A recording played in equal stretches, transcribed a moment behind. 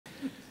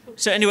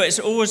So anyway, it's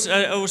always,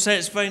 I always say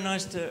it's very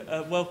nice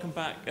to welcome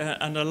back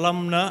an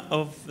alumna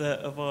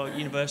of our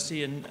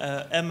university, and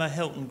Emma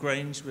Hilton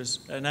Grange was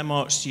an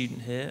MArch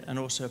student here and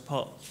also a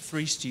Part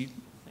 3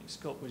 student. I think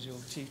Scott was your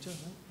tutor,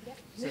 right? Yep.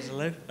 Says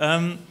hello.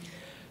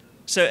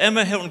 So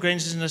Emma Hilton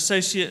Grange is an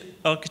associate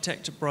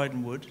architect at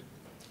Bryden Wood,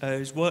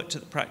 who's worked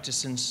at the practice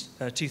since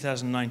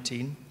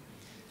 2019.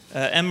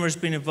 Emma has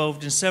been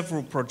involved in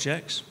several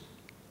projects,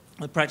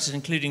 the practice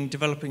including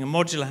developing a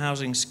modular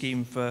housing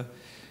scheme for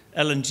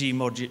L&G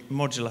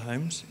modular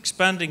homes,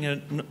 expanding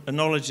a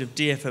knowledge of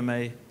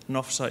DfMA and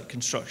off-site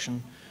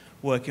construction,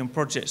 working on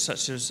projects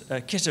such as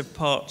a kit of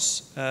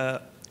parts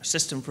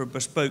system for a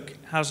bespoke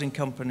housing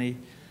company,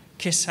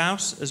 Kiss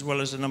House, as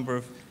well as a number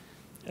of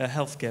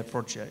healthcare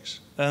projects.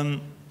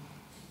 And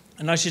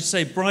I should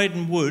say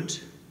Bryden Wood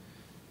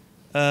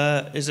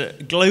is a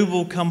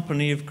global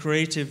company of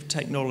creative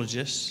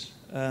technologists,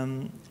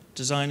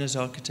 designers,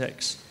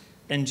 architects,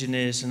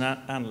 engineers and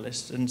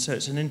analysts, and so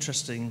it's an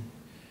interesting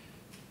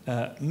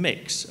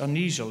mix,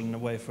 unusual in a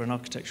way for an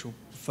architectural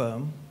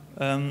firm.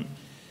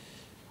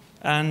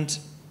 And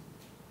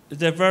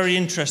they're very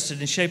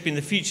interested in shaping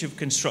the future of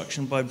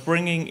construction by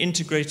bringing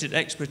integrated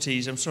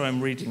expertise, I'm sorry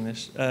I'm reading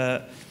this,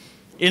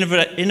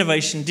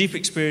 innovation, deep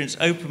experience,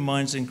 open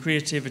minds and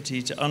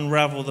creativity to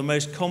unravel the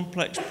most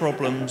complex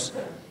problems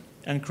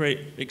and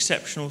create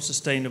exceptional,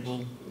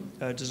 sustainable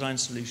design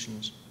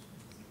solutions.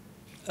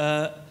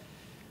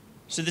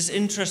 So this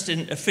interest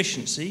in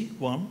efficiency,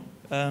 one,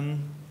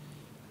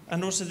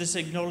 and also this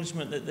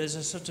acknowledgement that there's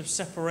a sort of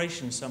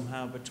separation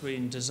somehow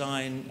between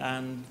design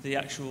and the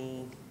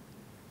actual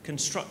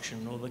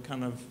construction or the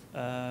kind of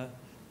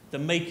the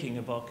making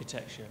of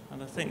architecture.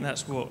 And I think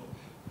that's what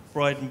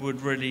Bryden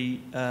would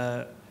really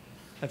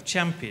have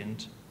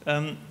championed.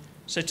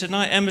 So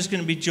tonight Emma's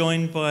going to be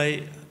joined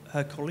by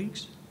her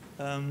colleagues,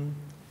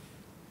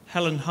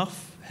 Helen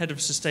Hough, Head of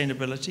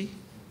Sustainability,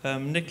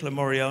 Nicola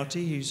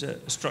Moriarty, who's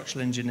a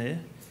structural engineer,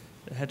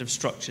 the Head of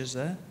Structures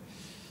there.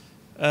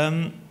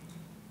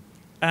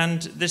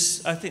 And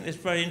this, I think, is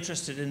very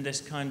interested in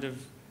this kind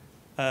of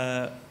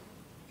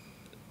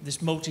this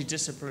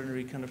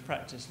multidisciplinary kind of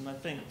practice, and I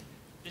think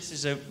this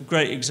is a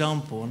great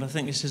example. And I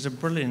think this is a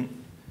brilliant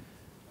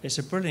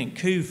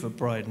coup for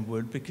Bryden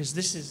Wood, because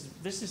this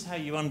is how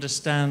you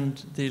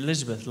understand the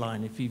Elizabeth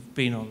line if you've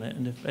been on it,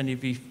 and if any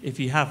of you, if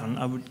you haven't,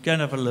 I would go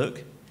and have a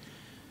look.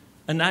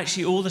 And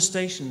actually, all the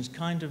stations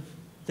kind of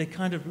look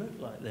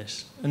like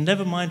this, and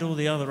never mind all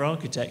the other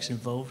architects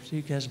involved.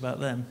 Who cares about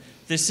them?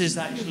 This is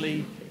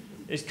actually.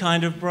 It's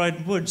kind of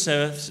Bryden Wood,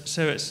 so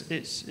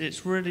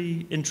it's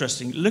really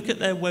interesting. Look at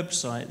their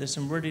website. There's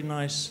some really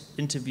nice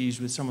interviews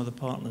with some of the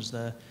partners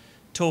there,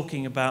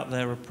 talking about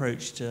their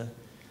approach to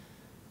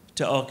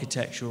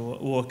architecture,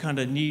 or a kind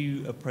of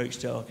new approach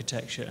to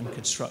architecture and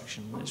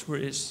construction.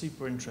 It's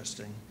super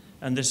interesting,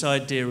 and this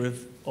idea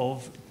of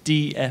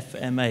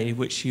DfMA,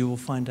 which you will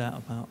find out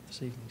about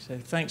this evening. So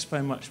thanks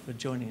very much for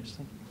joining us.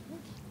 Thank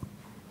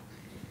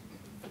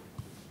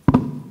you.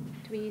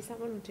 Do we use that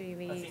one, or do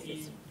we use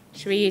this one?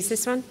 Should we use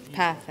this one?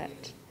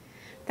 Perfect.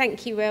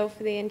 Thank you, Will,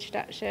 for the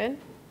introduction.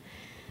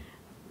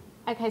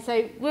 Okay,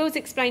 so Will's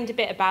explained a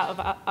bit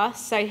about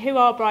us. So who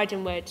are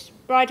Bryden Wood?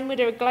 Bryden Wood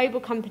are a global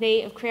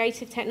company of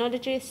creative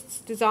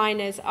technologists,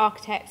 designers,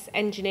 architects,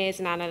 engineers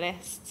and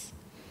analysts.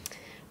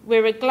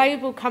 We're a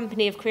global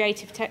company of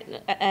creative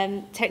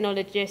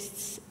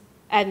technologists.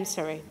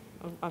 Sorry,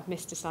 I've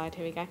missed a slide.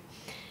 Here we go.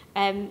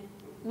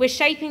 We're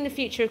shaping the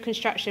future of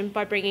construction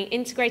by bringing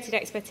integrated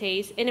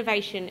expertise,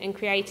 innovation and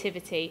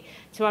creativity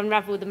to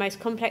unravel the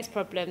most complex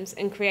problems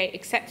and create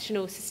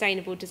exceptional,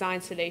 sustainable design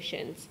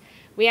solutions.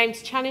 We aim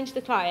to challenge the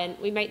client.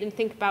 We make them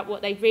think about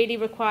what they really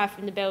require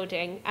from the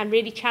building and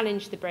really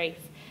challenge the brief,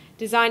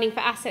 designing for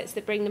assets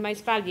that bring the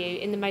most value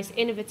in the most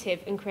innovative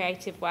and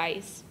creative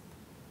ways.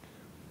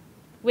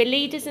 We're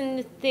leaders in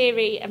the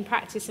theory and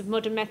practice of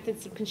modern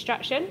methods of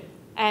construction,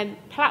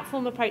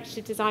 platform approach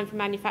to design for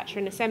manufacture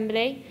and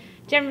assembly,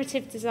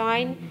 generative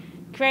design,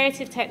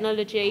 creative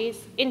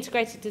technologies,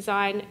 integrated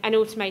design and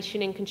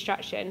automation in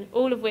construction,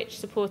 all of which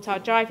support our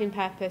driving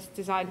purpose,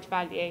 design to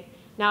value.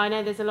 Now, I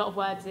know there's a lot of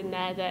words in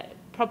there that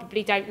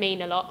probably don't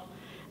mean a lot,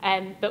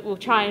 but we'll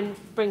try and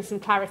bring some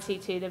clarity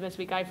to them as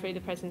we go through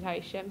the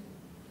presentation.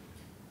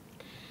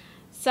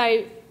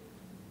 So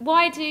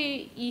why do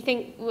you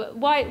think,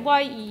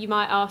 why you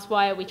might ask,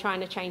 why are we trying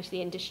to change the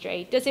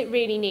industry? Does it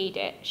really need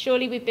it?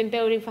 Surely we've been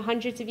building for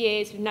hundreds of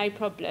years with no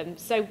problem.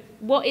 So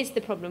what is the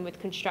problem with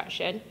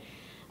construction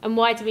and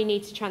why do we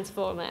need to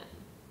transform it?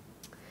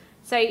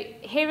 So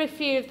here are a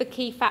few of the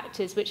key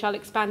factors which I'll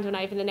expand on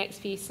over the next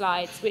few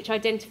slides, which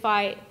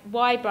identify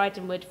why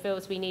Bryden Wood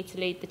feels we need to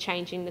lead the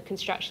change in the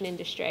construction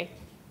industry.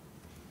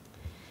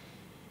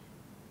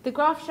 The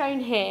graph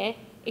shown here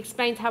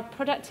explains how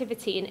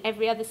productivity in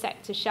every other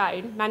sector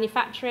shown,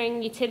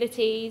 manufacturing,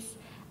 utilities,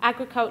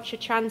 agriculture,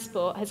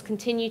 transport, has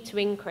continued to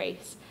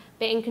increase,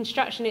 but in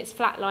construction it's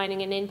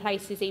flatlining and in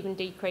places even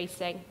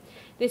decreasing.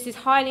 This is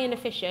highly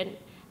inefficient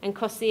and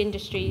costs the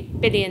industry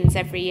billions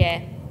every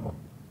year.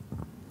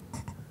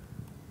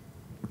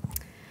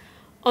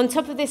 On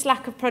top of this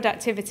lack of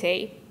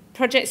productivity,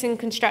 Projects in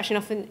construction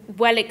often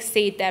well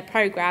exceed their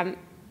programme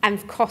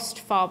and cost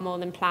far more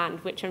than planned,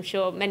 which I'm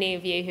sure many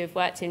of you who have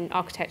worked in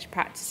architecture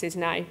practices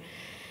know.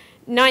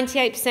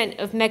 98%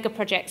 of mega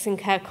projects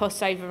incur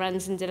cost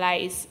overruns and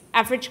delays.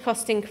 Average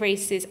cost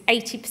increase is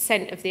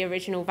 80% of the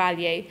original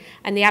value,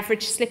 and the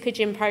average slippage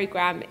in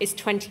programme is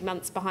 20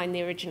 months behind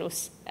the original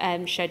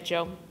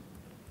schedule.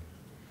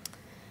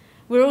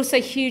 We're also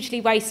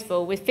hugely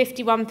wasteful, with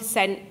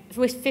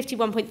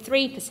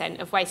 51.3%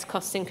 of waste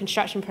costs in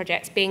construction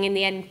projects being in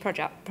the end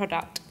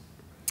product.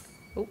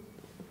 Oh,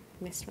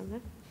 missed one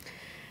there.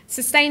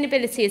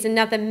 Sustainability is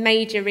another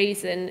major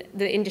reason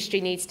the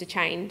industry needs to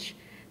change.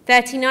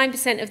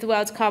 39% of the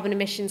world's carbon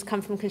emissions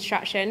come from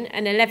construction,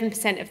 and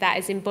 11% of that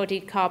is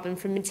embodied carbon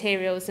from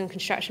materials and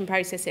construction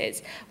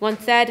processes.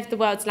 1/3 of the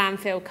world's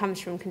landfill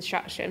comes from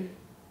construction.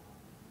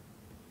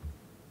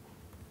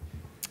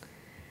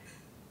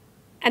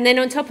 And then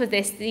on top of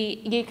this, the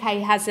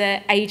UK has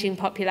an ageing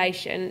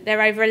population. There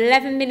are over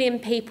 11 million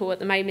people at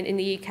the moment in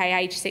the UK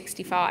aged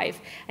 65,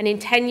 and in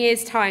 10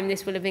 years' time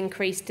this will have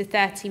increased to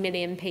 30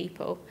 million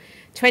people,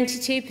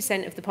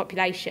 22% of the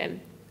population.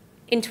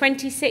 In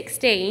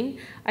 2016,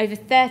 over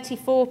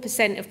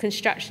 34% of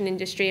construction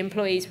industry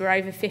employees were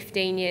over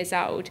 15 years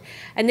old,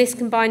 and this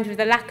combined with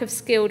the lack of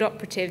skilled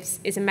operatives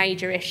is a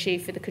major issue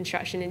for the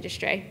construction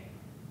industry.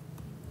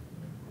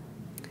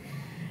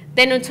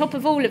 Then on top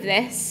of all of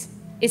this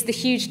is the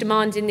huge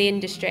demand in the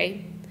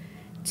industry.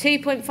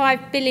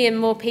 2.5 billion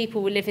more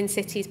people will live in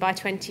cities by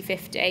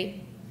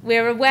 2050.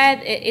 We're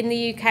aware in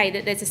the UK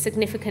that there's a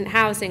significant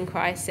housing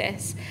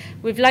crisis,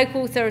 with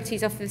local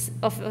authorities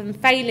often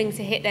failing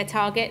to hit their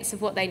targets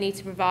of what they need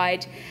to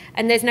provide,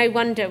 and there's no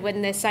wonder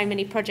when there's so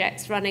many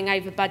projects running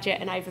over budget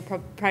and over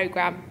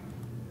programme.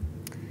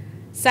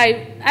 So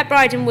at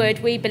Bryden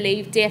Wood, we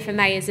believe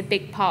DfMA is a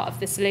big part of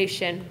the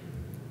solution.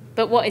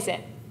 But what is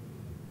it?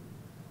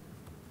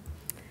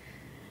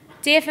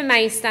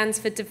 DfMA stands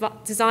for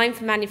Design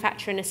for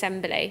Manufacture and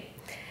Assembly.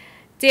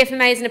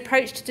 DfMA is an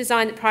approach to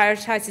design that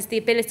prioritises the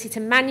ability to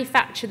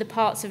manufacture the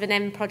parts of an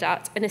end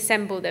product and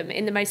assemble them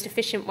in the most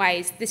efficient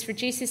ways. This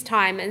reduces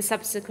time and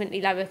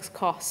subsequently lowers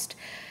cost.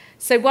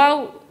 So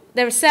while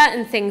there are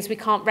certain things we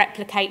can't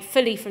replicate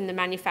fully from the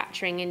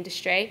manufacturing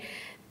industry,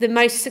 the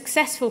most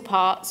successful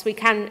parts we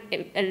can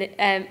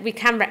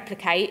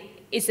replicate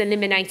is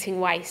eliminating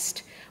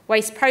waste.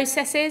 Waste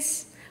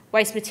processes,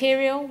 waste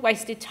material,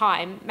 wasted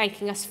time,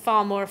 making us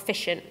far more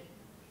efficient.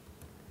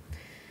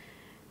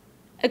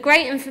 A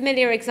great and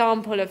familiar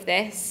example of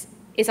this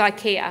is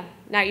IKEA.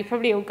 Now, you're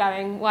probably all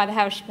going, why the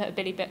hell should she put a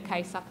Billy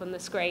bookcase up on the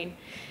screen?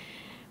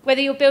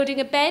 Whether you're building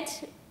a bed,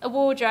 a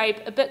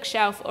wardrobe, a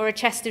bookshelf, or a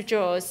chest of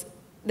drawers,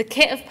 the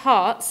kit of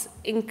parts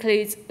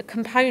includes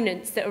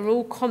components that are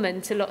all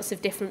common to lots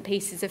of different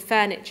pieces of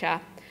furniture.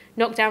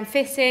 Knockdown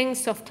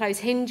fittings, soft close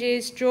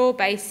hinges, drawer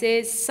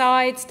bases,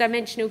 sides,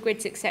 dimensional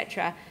grids,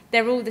 etc.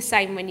 They're all the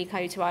same when you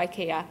go to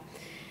IKEA.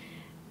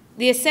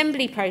 The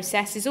assembly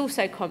process is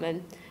also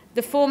common.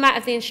 The format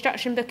of the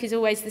instruction book is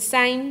always the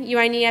same. You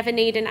only ever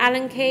need an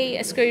Allen key,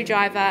 a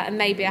screwdriver, and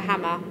maybe a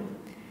hammer.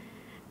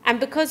 And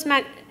because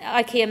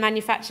IKEA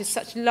manufactures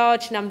such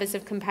large numbers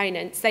of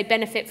components, they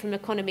benefit from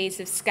economies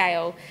of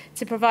scale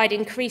to provide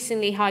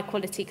increasingly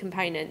high-quality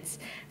components.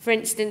 For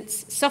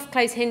instance,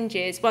 soft-close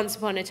hinges, once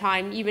upon a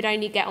time, you would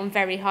only get on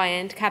very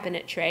high-end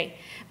cabinetry,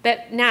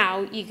 but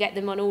now you get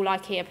them on all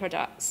IKEA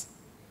products.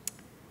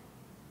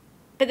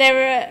 But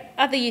there are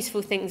other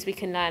useful things we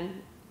can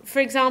learn. For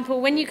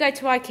example, when you go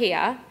to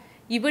IKEA,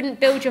 you wouldn't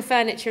build your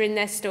furniture in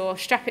their store,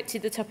 strap it to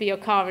the top of your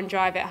car and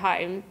drive it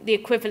home, the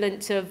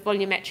equivalent of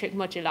volumetric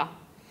modular.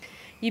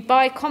 You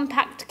buy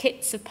compact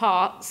kits of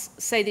parts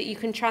so that you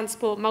can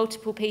transport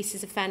multiple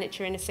pieces of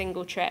furniture in a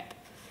single trip.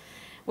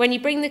 When you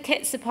bring the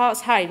kits of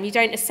parts home, you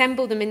don't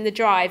assemble them in the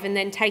drive and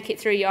then take it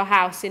through your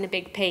house in a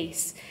big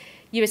piece.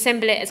 You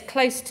assemble it as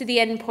close to the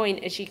end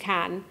point as you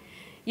can.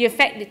 You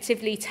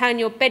effectively turn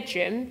your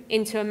bedroom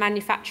into a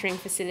manufacturing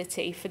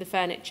facility for the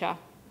furniture.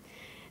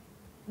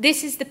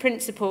 This is the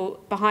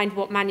principle behind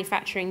what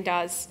manufacturing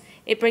does.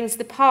 It brings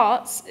the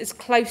parts as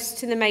close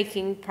to the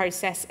making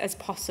process as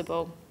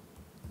possible.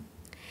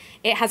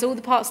 It has all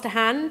the parts to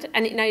hand,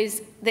 and it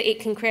knows that it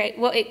can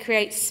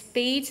creates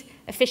speed,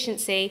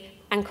 efficiency,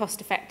 and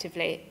cost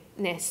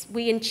effectiveness.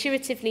 We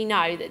intuitively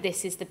know that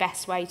this is the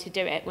best way to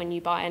do it when you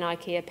buy an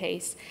IKEA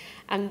piece,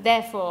 and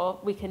therefore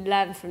we can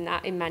learn from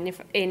that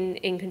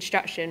in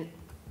construction.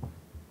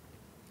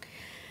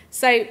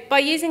 So by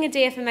using a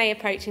DfMA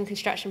approach in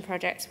construction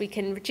projects, we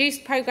can reduce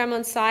programme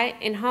on site,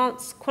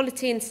 enhance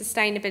quality and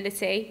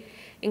sustainability,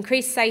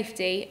 increase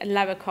safety and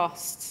lower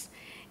costs.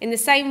 In the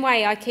same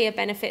way IKEA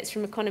benefits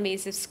from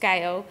economies of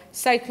scale,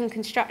 so can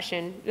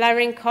construction,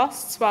 lowering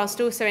costs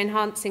whilst also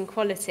enhancing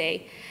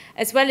quality.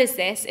 As well as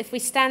this, if we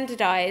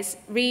standardise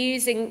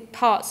reusing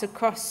parts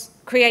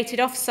created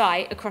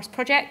off-site across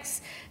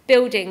projects,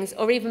 buildings,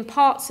 or even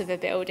parts of a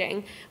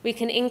building, we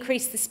can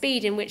increase the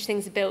speed in which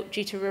things are built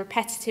due to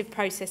repetitive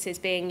processes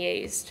being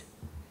used.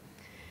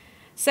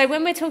 So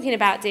when we're talking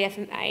about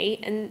DfMA,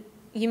 and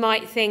you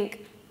might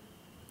think,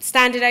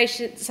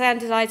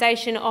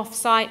 standardisation,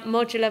 off-site,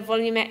 modular,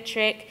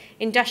 volumetric,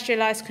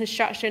 industrialised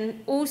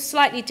construction, all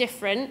slightly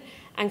different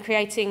and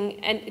creating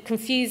a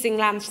confusing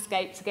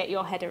landscape to get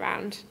your head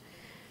around.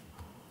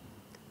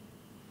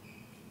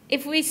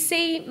 If we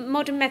see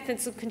modern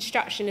methods of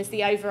construction as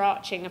the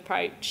overarching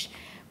approach,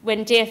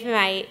 then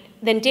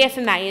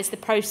DfMA is the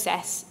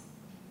process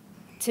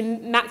to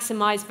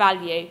maximise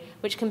value,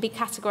 which can be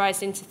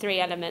categorised into 3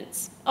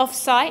 elements.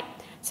 Off-site,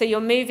 so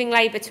you're moving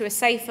labour to a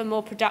safer,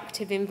 more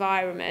productive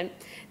environment.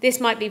 This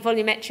might be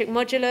volumetric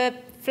modular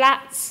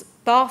flats,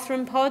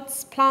 bathroom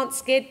pods, plant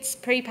skids,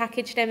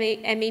 pre-packaged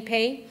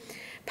MEP,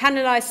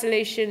 panelised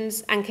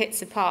solutions and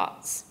kits of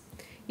parts.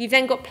 You've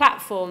then got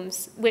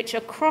platforms, which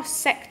are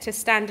cross-sector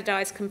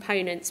standardised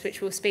components,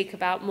 which we'll speak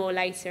about more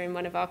later in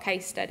one of our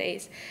case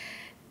studies.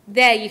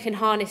 There you can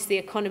harness the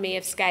economy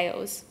of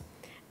scales.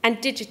 And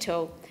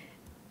digital.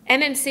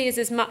 MMC is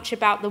as much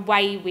about the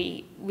way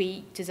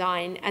we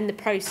design and the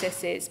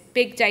processes,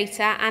 big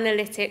data,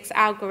 analytics,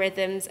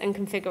 algorithms and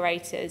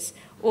configurators,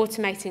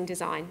 automating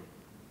design.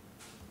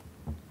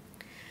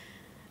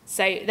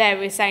 So there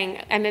we're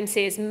saying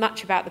MMC is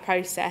much about the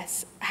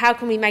process. How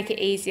can we make it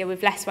easier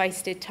with less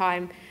wasted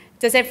time?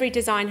 Does every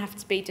design have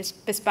to be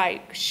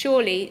bespoke?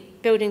 Surely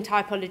building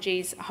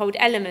typologies hold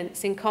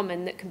elements in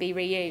common that can be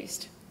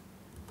reused.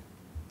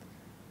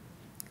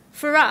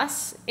 For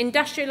us,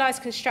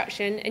 industrialised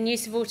construction and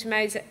use of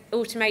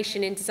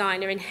automation in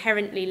design are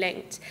inherently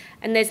linked,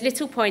 and there's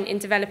little point in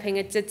developing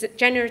a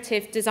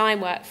generative design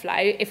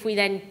workflow if we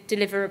then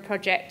deliver a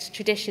project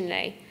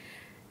traditionally.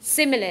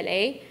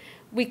 Similarly,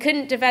 we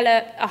couldn't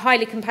develop a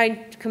highly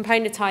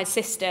componentised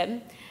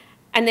system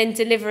and then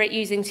deliver it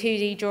using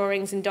 2D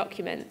drawings and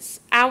documents.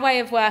 Our way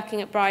of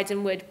working at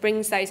Bryden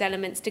brings those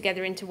elements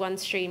together into one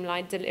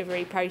streamlined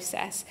delivery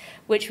process,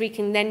 which we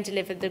can then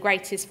deliver the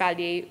greatest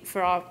value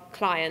for our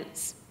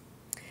clients.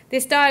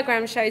 This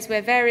diagram shows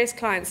where various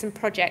clients and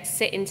projects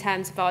sit in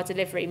terms of our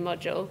delivery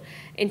module,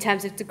 in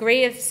terms of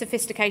degree of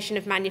sophistication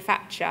of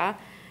manufacture,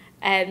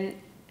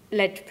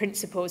 led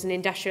principles and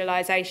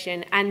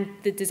industrialisation, and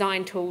the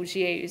design tools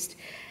used.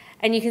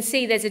 And you can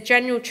see there's a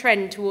general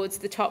trend towards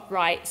the top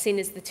right, seen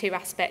as the 2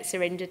 aspects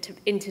are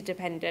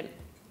interdependent.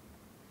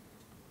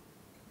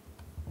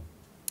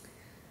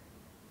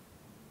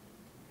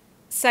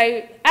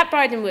 So at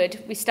Bryden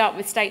Wood, we start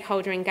with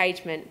stakeholder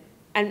engagement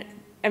and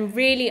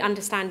really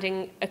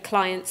understanding a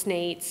client's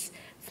needs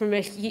from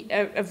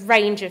a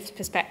range of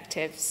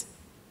perspectives.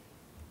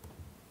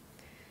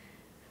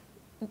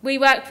 We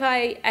work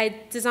by a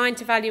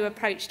design-to-value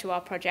approach to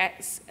our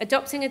projects.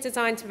 Adopting a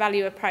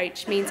design-to-value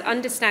approach means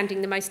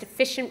understanding the most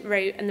efficient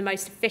route and the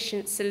most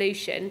efficient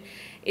solution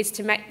is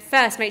to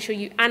first make sure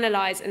you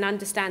analyse and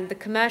understand the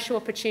commercial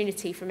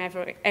opportunity from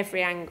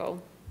every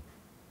angle.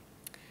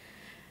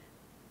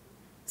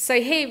 So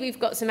here we've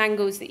got some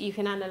angles that you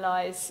can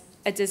analyse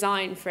a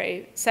design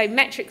through. So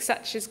metrics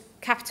such as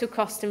capital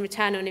cost and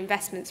return on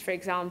investments, for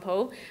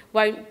example,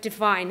 won't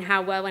define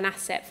how well an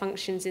asset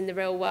functions in the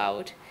real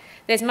world.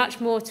 There's much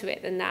more to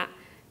it than that.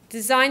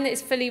 Design that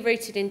is fully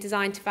rooted in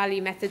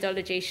design-to-value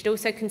methodology should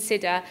also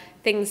consider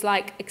things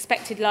like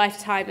expected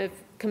lifetime of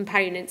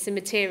components and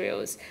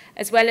materials,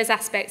 as well as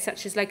aspects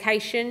such as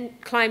location,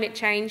 climate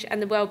change,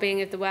 and the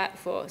well-being of the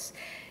workforce.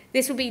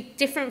 This will be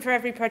different for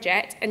every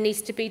project and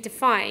needs to be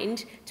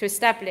defined to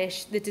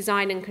establish the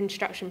design and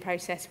construction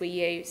process we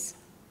use.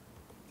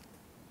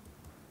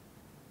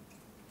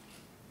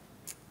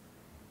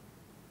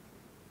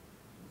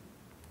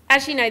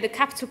 As you know, the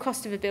capital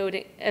cost of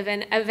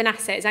an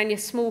asset is only a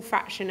small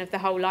fraction of the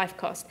whole life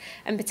cost,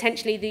 and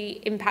potentially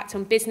the impact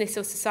on business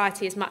or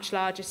society is much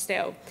larger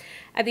still.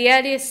 At the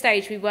earliest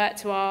stage, we work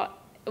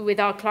with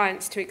our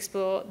clients to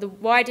explore the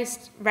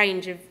widest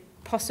range of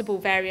possible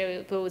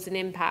variables and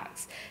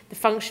impacts, the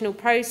functional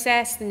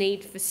process, the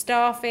need for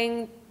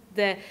staffing,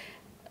 the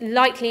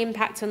likely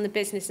impact on the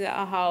business as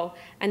a whole,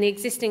 and the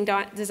existing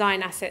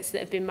design assets that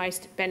have been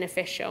most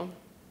beneficial.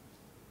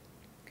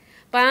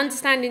 By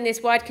understanding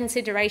this wide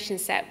consideration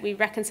set, we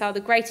reconcile the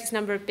greatest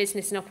number of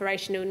business and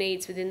operational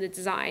needs within the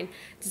design,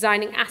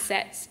 designing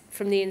assets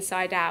from the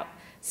inside out.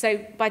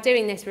 So by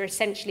doing this, we're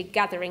essentially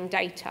gathering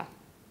data.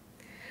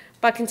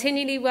 By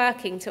continually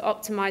working to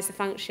optimise the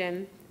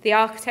function, the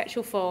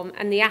architectural form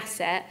and the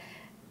asset,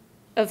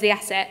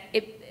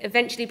 it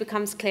eventually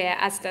becomes clear,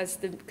 as does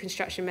the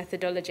construction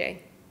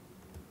methodology.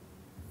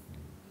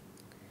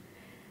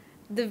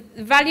 The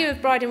value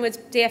of Bryden Wood's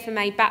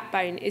DfMA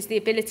backbone is the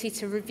ability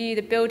to review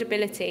the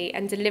buildability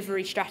and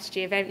delivery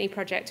strategy of any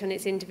project on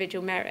its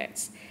individual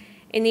merits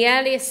in the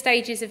earliest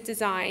stages of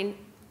design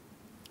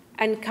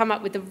and come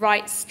up with the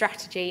right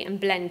strategy and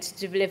blend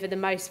to deliver the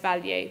most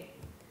value.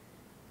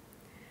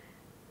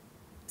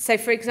 So,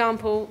 for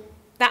example,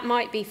 that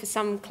might be for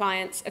some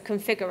clients a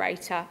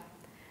configurator,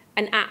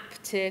 an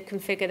app to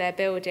configure their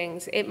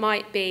buildings. It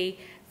might be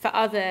for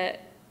other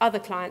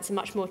clients a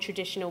much more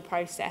traditional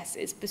process.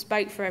 It's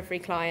bespoke for every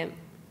client.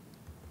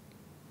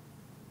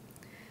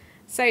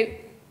 So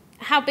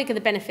how big are the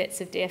benefits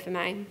of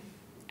DfMA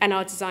and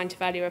our design to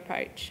value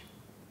approach?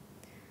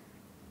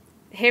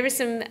 Here are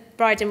some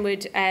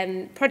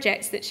Bryden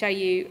projects that show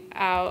you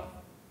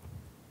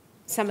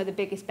some of the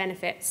biggest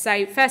benefits.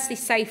 So firstly,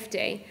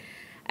 safety.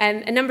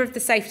 A number of the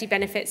safety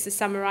benefits are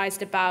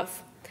summarised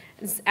above.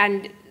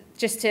 And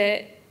just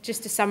to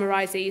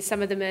summarise these,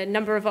 some of them are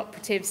number of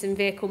operatives and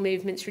vehicle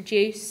movements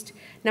reduced,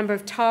 number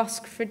of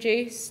tasks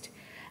reduced,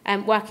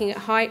 working at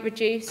height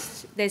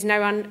reduced, there's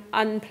no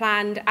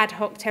unplanned ad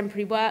hoc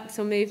temporary works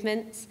or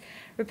movements,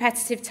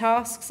 repetitive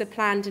tasks are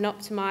planned and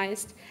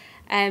optimised,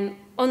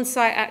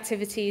 on-site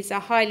activities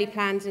are highly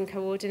planned and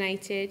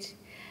coordinated,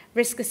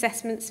 risk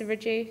assessments are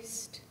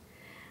reduced,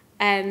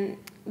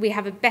 we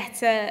have a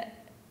better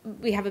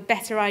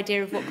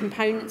idea of what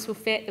components will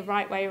fit the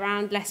right way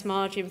around, less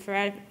margin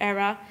for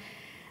error.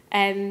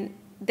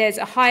 There's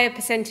a higher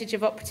percentage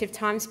of operative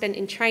time spent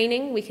in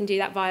training. We can do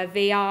that via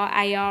VR,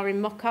 AR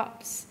in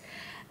mock-ups.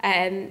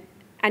 And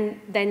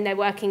then they're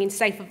working in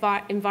safe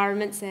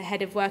environments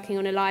ahead of working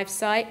on a live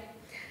site.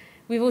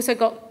 We've also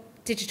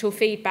got digital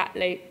feedback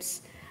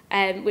loops,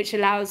 which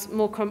allows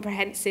more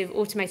comprehensive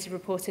automated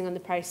reporting on the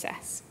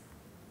process.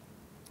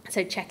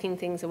 So checking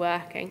things are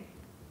working.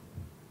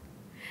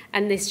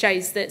 And this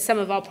shows that some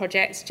of our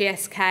projects,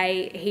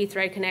 GSK,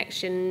 Heathrow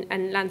Connection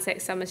and Lansec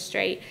Summer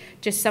Street,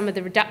 just some of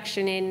the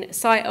reduction in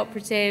site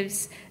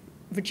operatives,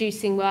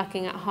 reducing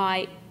working at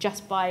height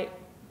just by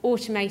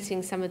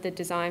automating some of the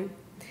design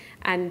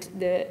and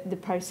the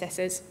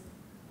processes.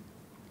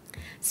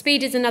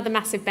 Speed is another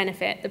massive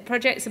benefit. The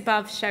projects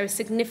above show a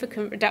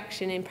significant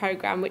reduction in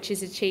programme, which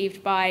is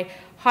achieved by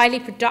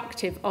highly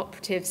productive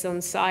operatives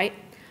on site,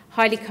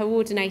 highly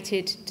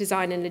coordinated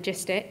design and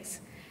logistics,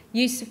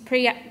 use of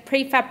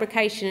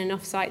prefabrication and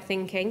off-site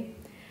thinking,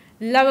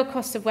 lower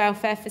cost of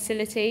welfare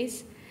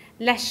facilities,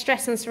 less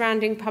stress on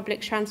surrounding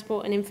public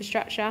transport and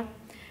infrastructure,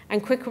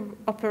 and quicker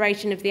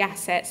operation of the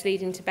assets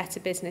leading to better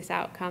business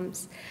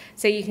outcomes.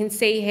 So you can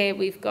see here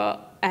we've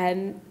got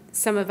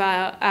some of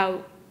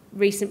our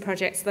recent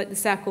projects like the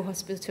Circle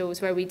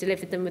Hospitals where we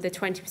delivered them with a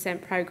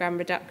 20% programme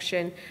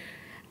reduction,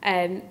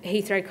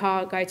 Heathrow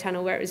Cargo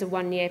Tunnel where it was a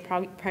one-year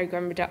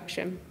programme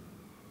reduction.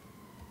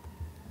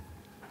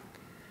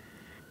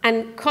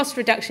 And cost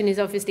reduction is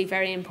obviously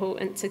very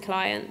important to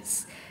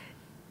clients.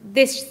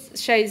 This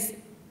shows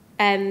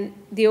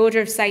the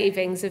order of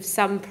savings of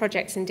some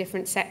projects in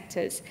different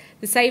sectors.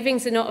 The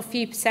savings are not a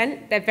few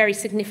percent, they're very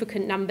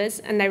significant numbers,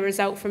 and they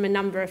result from a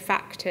number of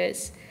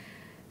factors.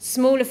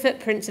 Smaller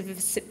footprints of a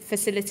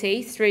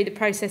facility through the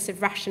process of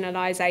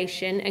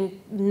rationalisation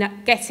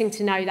and getting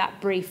to know that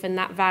brief and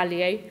that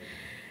value.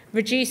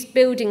 Reduced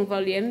building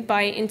volume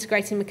by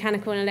integrating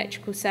mechanical and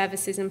electrical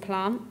services and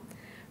plant.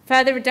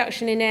 Further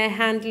reduction in air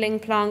handling,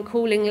 plant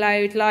cooling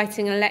load,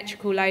 lighting and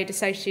electrical load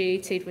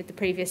associated with the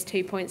previous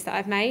 2 points that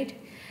I've made.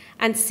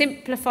 And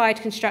simplified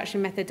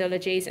construction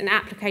methodologies and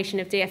application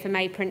of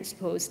DfMA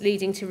principles,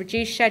 leading to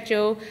reduced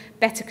schedule,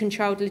 better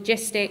controlled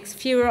logistics,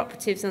 fewer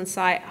operatives on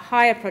site,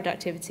 higher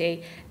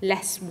productivity,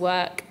 less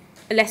waste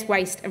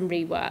and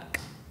rework.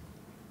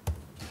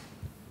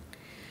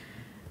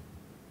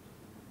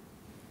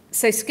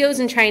 So skills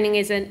and training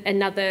is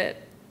another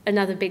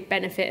big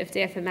benefit of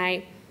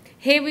DfMA.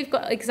 Here we've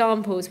got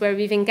examples where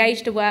we've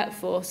engaged a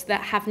workforce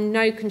that have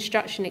no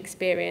construction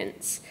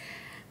experience.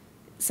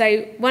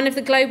 So one of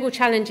the global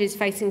challenges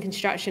facing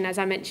construction, as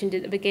I mentioned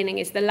at the beginning,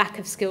 is the lack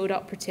of skilled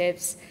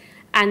operatives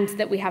and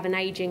that we have an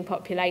ageing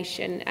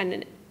population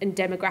and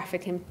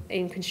demographic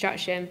in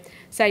construction.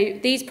 So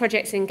these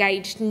projects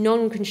engaged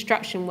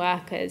non-construction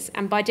workers,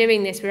 and by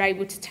doing this we're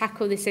able to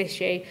tackle this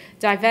issue,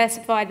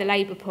 diversify the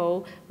labour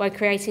pool by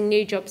creating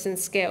new jobs and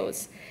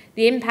skills.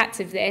 The impact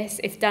of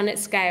this, if done at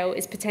scale,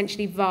 is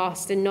potentially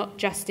vast and not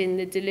just in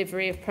the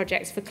delivery of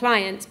projects for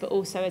clients, but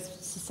also as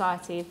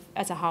society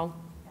as a whole.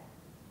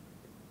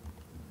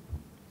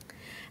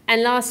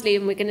 And lastly,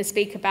 and we're going to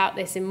speak about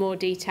this in more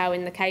detail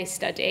in the case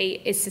study,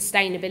 is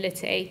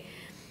sustainability.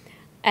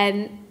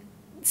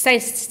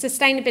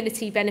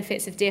 Sustainability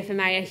benefits of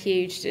DfMA are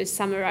huge, as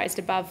summarised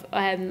above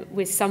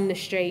with Sumner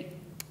Street.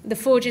 The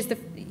Forge is the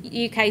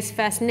UK's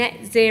first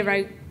net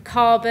zero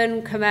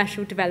carbon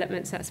commercial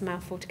development, so that's a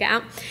mouthful to get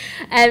out.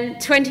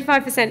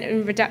 25%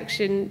 in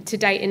reduction to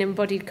date in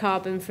embodied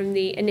carbon from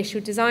the initial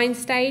design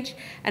stage,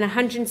 and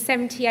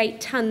 178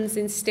 tonnes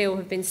in steel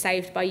have been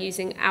saved by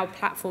using our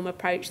platform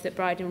approach that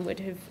Bryden would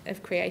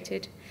have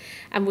created.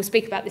 And we'll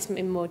speak about this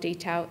in more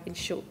detail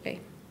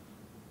shortly.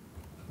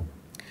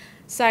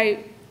 So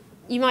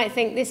you might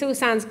think this all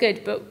sounds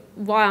good, but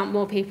why aren't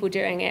more people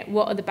doing it?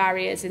 What are the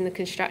barriers in the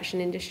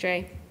construction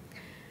industry?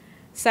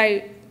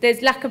 So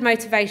there's lack of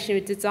motivation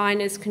with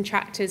designers,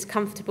 contractors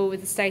comfortable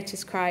with the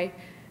status quo,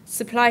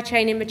 supply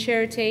chain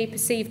immaturity,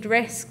 perceived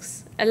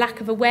risks, a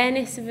lack of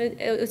awareness of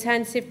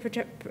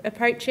alternative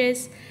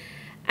approaches,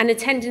 and a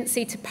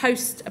tendency to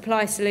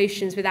post-apply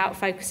solutions without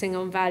focusing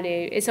on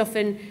value. It's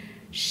often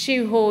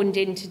shoehorned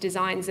into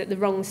designs at the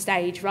wrong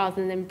stage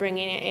rather than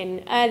bringing it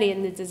in early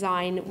in the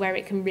design where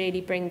it can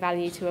really bring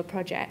value to a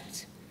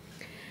project.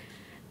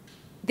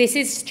 This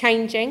is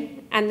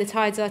changing, and the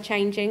tides are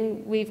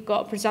changing. We've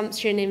got a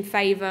presumption in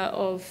favour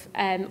of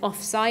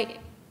off-site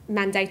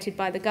mandated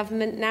by the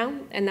government now,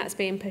 and that's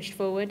being pushed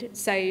forward.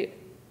 So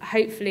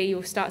hopefully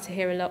you'll start to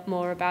hear a lot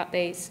more about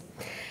these.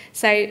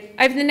 So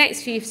over the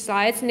next few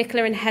slides,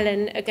 Nicola and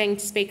Helen are going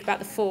to speak about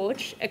the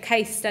Forge, a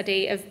case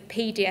study of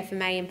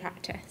DfMA in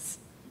practice.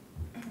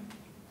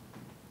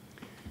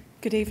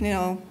 Good evening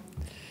all.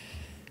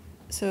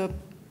 So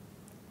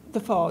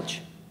the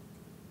Forge,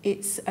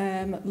 it's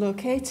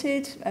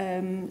located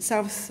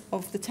south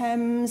of the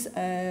Thames,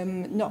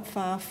 not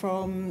far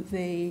from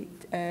the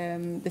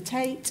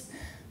Tate,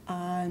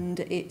 and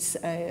it's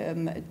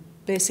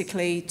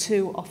basically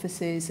 2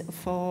 offices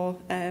for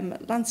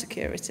land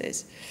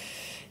securities.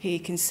 Here you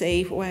can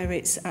see where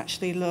it's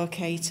actually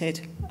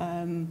located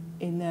in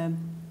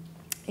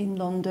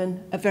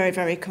London, a very,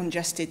 very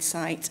congested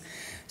site.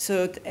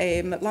 So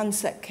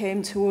Landsec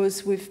came to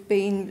us. We've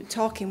been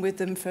talking with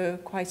them for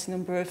quite a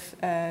number of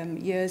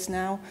years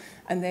now,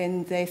 and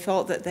then they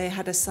thought that they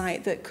had a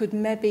site that could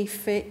maybe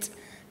fit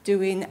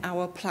doing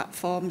our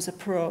platforms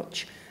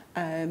approach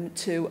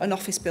to an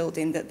office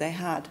building that they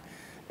had.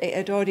 It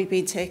had already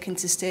been taken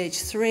to stage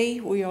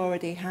 3. We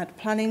already had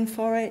planning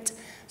for it.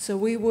 So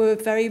we were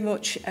very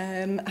much,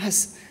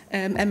 as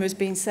Emma's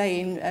been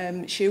saying,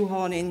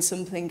 shoehorning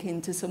something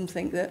into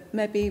something that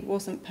maybe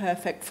wasn't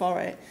perfect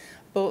for it.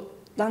 But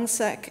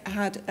Landsec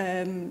had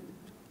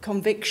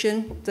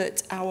conviction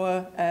that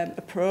our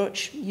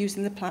approach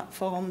using the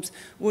platforms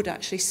would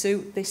actually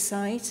suit this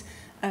site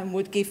and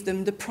would give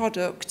them the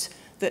product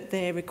that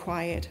they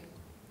required.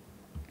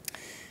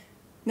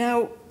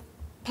 Now,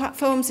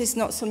 platforms is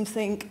not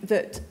something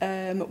that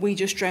we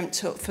just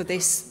dreamt up for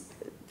this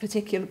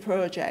particular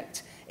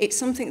project. It's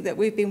something that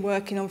we've been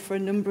working on for a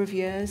number of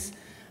years,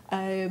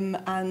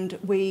 and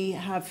we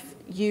have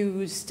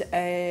used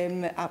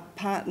our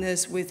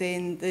partners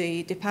within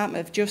the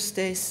Department of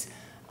Justice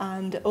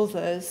and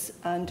others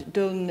and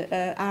done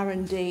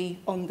R&D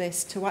on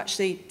this to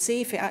actually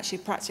see if it actually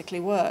practically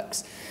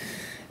works.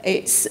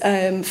 It's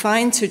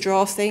fine to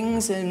draw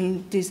things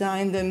and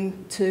design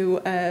them to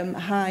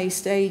high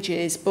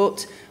stages,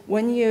 but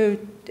when you're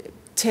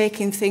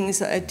taking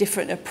things at a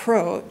different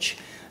approach,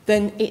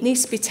 then it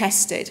needs to be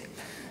tested.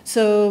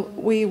 So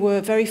we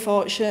were very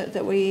fortunate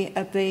that we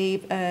had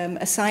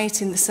a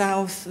site in the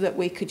south that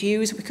we could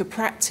use, we could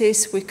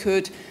practice, we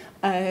could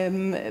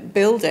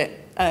build it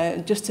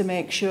just to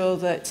make sure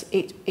that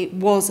it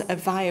was a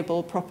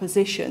viable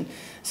proposition.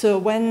 So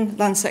when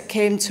Landsec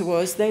came to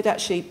us, they'd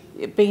actually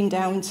been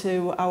down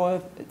to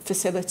our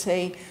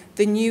facility.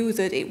 They knew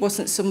that it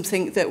wasn't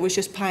something that was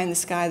just pie in the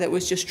sky, that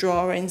was just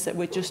drawings that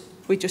we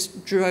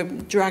just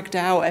dragged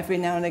out every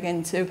now and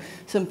again to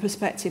some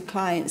prospective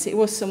clients. It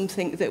was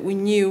something that we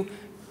knew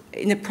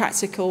in a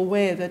practical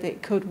way that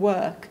it could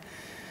work.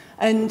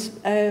 And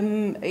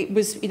it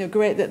was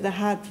great that they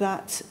had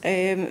that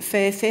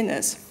faith in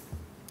us.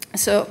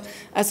 So,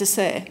 as I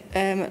say,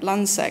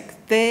 Landsec,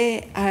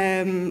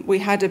 we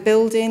had a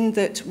building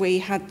that we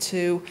had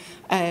to,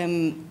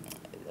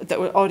 that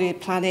were already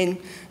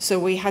planning, so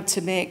we had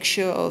to make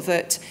sure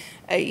that,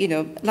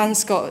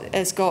 Landsec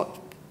has got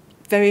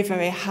very,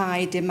 very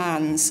high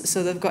demands,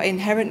 so they've got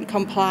inherent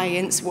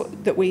compliance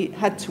that we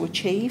had to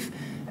achieve,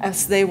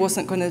 as they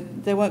weren't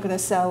going to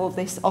sell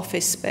this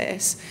office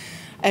space.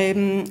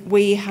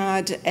 We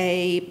had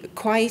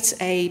quite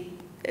a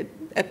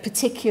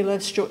particular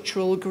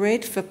structural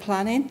grid for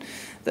planning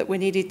that we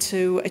needed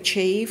to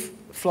achieve,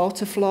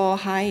 floor-to-floor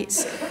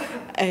heights,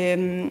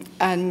 and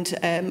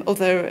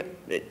other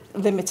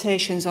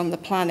limitations on the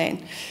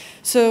planning.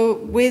 So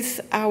with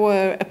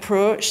our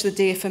approach, the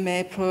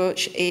DfMA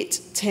approach,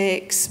 it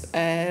takes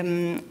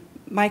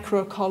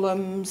micro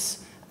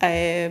columns,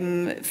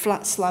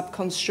 flat slab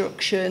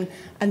construction,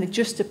 and it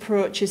just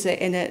approaches it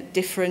in a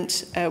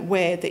different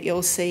way that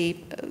you'll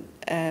see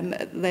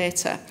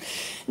later.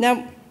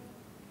 Now,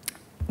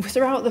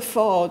 throughout the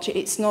Forge,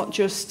 it's not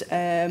just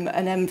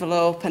an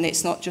envelope and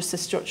it's not just a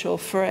structural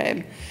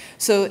frame.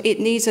 So it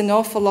needs an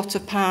awful lot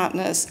of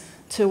partners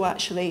to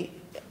actually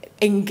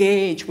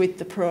engage with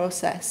the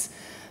process.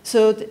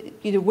 So,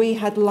 we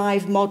had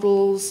live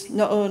models,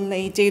 not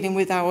only dealing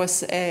with our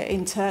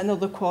internal,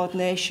 the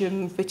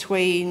coordination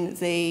between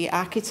the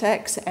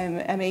architects,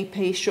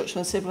 MEP, structural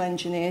and civil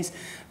engineers,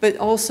 but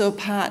also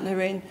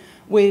partnering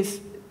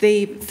with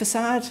the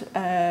facade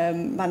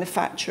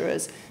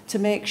manufacturers to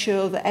make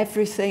sure that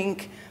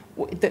everything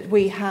that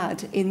we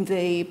had in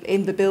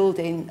the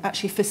building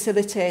actually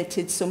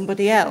facilitated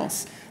somebody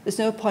else. There's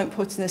no point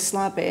putting a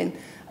slab in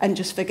and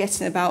just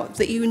forgetting about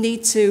that you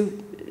need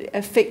to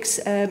fix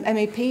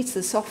MEP to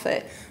the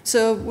soffit.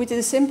 So we did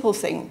a simple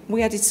thing.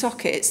 We added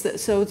sockets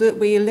so that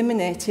we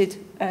eliminated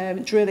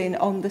drilling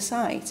on the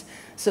site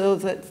so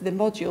that the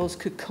modules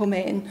could come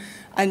in,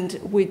 and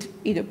we'd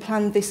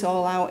planned this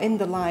all out in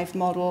the live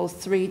model,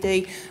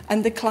 3D,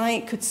 and the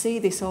client could see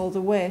this all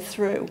the way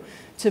through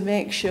to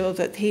make sure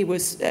that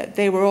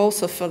they were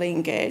also fully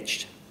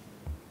engaged.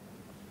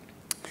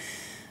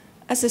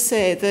 As I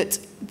say, that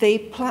the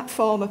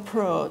platform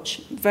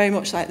approach, very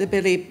much like the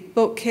Billy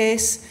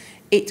bookcase,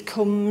 it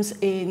comes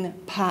in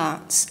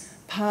parts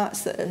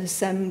that are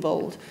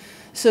assembled.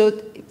 So,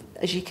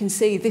 as you can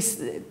see,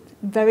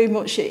 very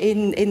much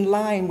in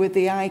line with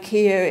the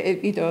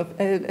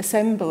IKEA,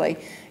 assembly.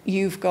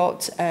 You've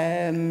got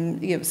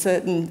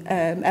certain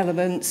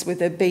elements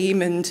with a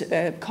beam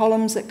and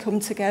columns that come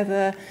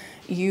together.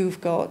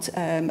 You've got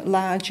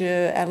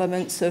larger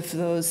elements of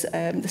those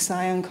the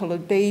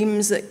cyan-coloured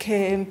beams that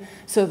came,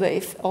 so that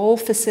if all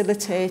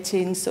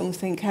facilitating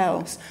something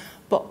else,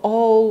 but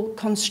all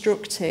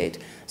constructed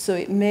so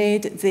it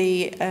made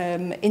the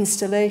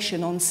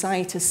installation on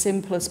site as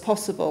simple as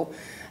possible.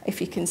 If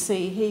you can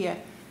see here,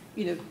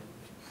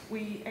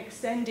 we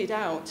extended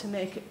out to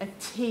make a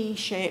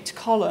T-shaped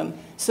column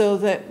so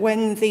that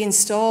when the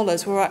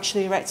installers were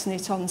actually erecting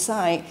it on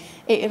site,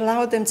 it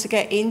allowed them to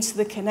get into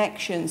the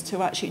connections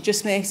to actually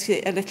just make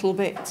it a little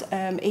bit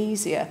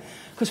easier,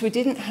 because we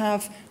didn't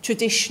have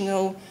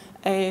traditional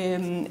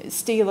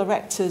steel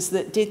erectors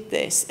that did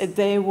this.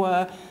 They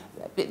were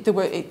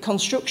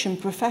construction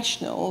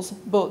professionals,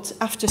 but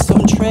after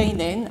some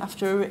training,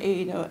 after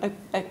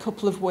a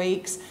couple of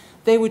weeks,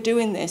 they were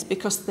doing this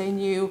because they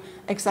knew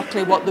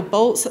exactly what the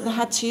bolts that they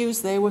had to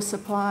use, they were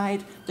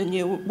supplied, they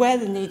knew where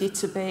they needed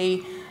to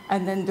be,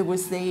 and then there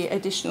was the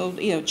additional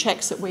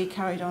checks that we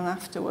carried on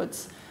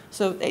afterwards.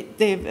 So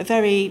they're a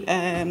very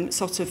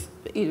sort of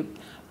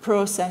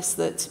process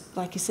that,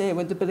 like I say,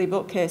 with the Billy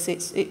bookcase,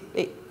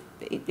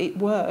 it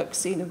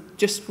works,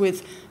 just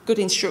with good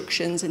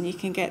instructions, and you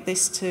can get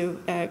this to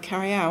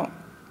carry out.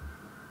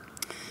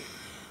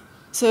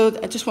 So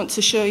I just want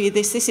to show you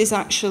this. This is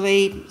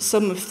actually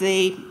some of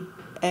the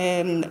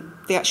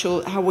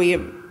actual how we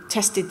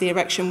tested the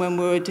erection when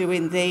we were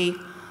doing the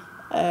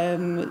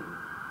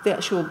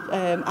actual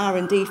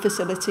R&D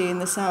facility in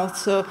the south.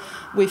 So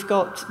we've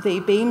got the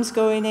beams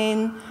going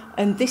in,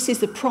 and this is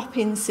the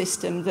propping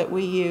system that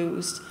we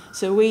used.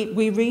 So we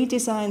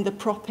redesigned the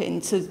propping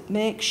to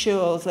make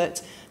sure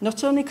that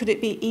not only could it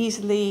be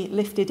easily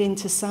lifted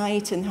into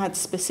site and had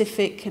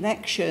specific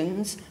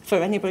connections for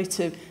anybody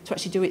to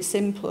actually do it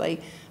simply,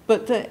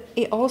 but that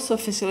it also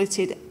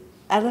facilitated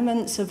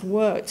elements of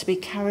work to be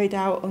carried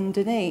out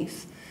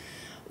underneath.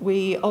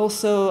 We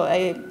also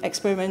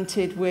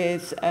experimented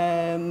with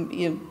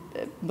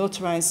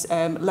motorised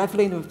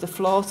levelling of the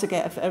floor to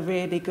get a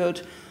really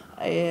good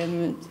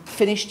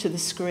finish to the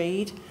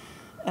screed.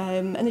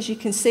 And as you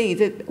can see,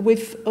 that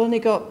we've only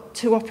got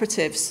 2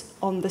 operatives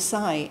on the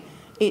site.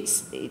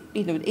 It's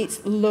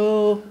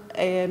low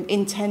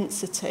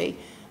intensity,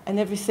 and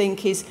everything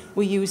is,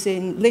 we're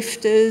using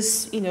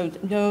lifters,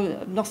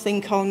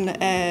 nothing on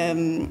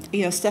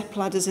step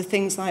ladders or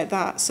things like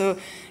that. So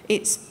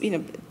it's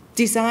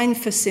designed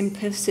for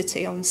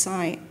simplicity on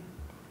site.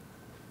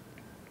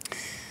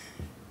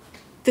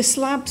 The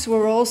slabs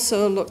were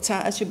also looked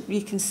at, as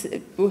you can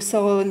see, we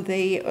saw in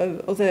the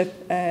other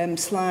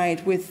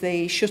slide with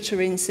the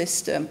shuttering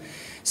system.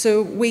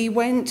 So we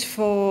went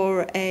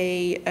for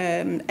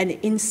an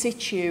in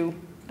situ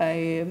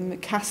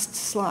cast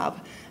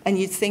slab, and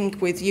you'd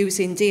think with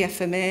using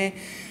DfMA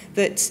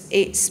that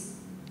it's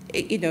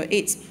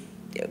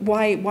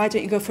why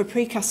don't you go for a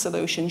precast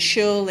solution?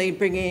 Surely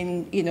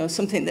bringing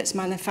something that's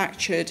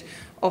manufactured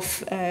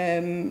off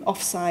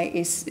site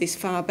is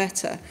far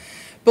better.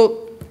 But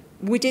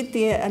we did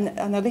the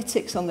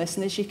analytics on this,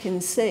 and as you can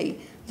see,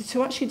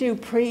 to actually do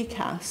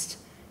precast,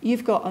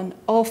 you've got an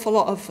awful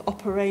lot of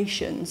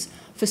operations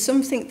for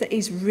something that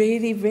is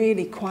really,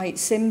 really quite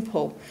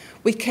simple.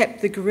 We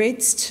kept the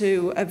grids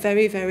to a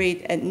very,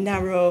 very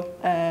narrow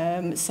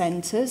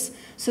centres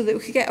so that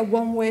we could get a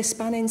one-way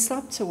spanning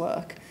slab to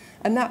work.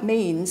 And that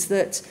means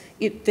that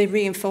the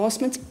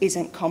reinforcement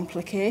isn't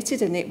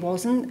complicated, and it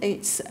wasn't.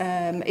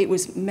 It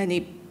was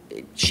many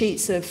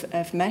sheets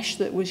of mesh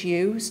that was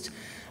used.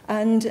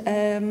 And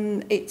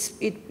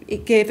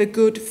it gave a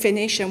good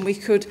finish, and we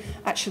could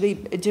actually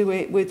do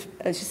it with,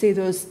 as you see,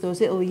 those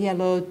little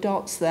yellow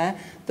dots there.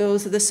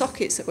 Those are the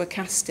sockets that we're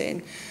cast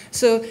in.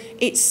 So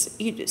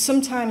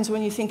sometimes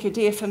when you think of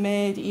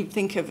DfMA, you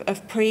think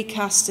of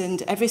precast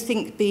and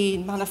everything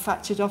being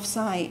manufactured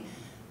off-site.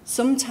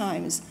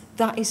 Sometimes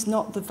that is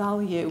not the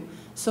value.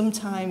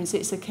 Sometimes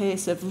it's a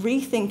case of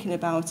rethinking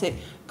about it,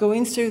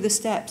 going through the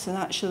steps and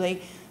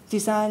actually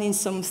designing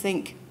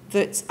something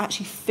that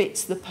actually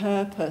fits the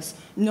purpose,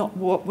 not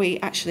what we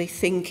actually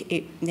think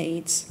it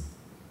needs.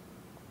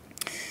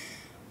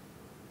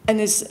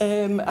 And as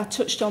I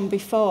touched on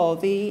before,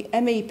 the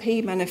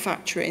MEP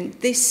manufacturing,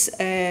 this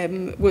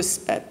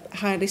was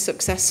highly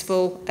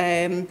successful,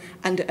 and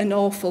an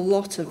awful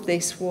lot of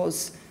this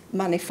was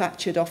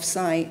manufactured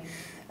off-site.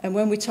 And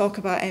when we talk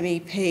about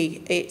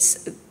MEP,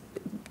 it's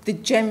the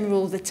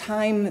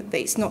time that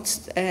it's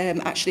not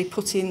actually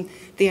putting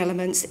the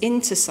elements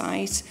into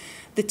site.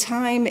 The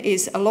time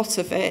is a lot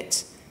of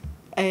it,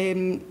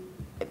 the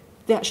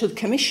actual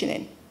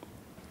commissioning.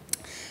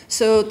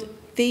 So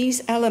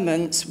these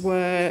elements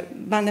were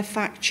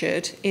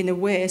manufactured in a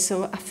way,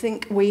 so I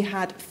think we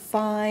had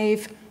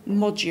 5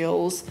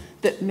 modules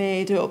that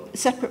made up,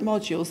 separate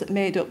modules that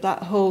made up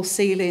that whole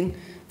ceiling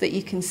that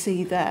you can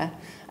see there.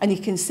 And you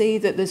can see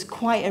that there's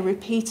quite a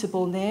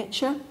repeatable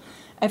nature.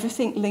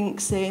 Everything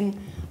links in,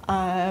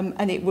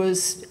 and it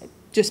was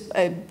just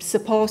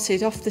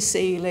supported off the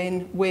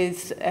ceiling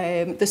with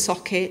the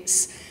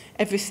sockets,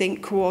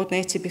 everything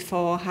coordinated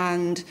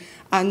beforehand,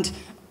 and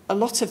a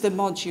lot of the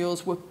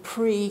modules were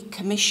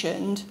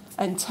pre-commissioned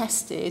and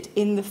tested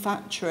in the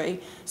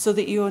factory so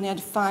that you only had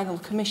final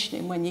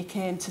commissioning when you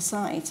came to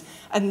site.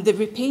 And the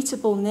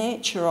repeatable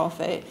nature of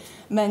it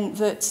meant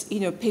that, you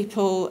know,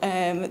 people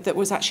that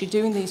was actually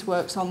doing these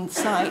works on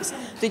sites,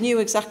 they knew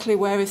exactly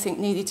where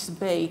everything needed to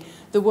be.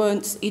 They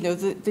weren't, you know,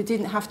 they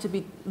didn't have to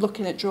be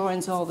looking at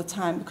drawings all the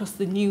time because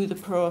they knew the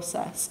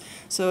process.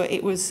 So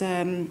it was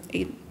a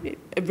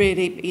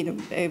really, you know,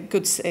 a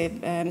good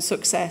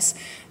success.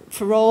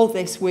 For all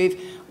this,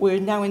 we're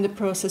now in the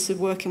process of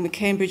working with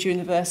Cambridge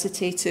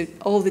University to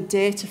all the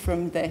data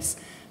from this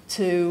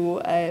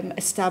to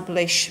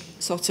establish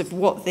sort of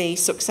what the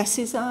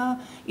successes are,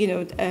 you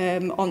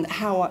know, on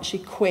how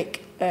actually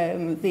quick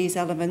these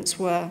elements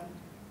were.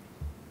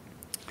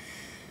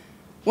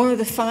 One of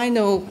the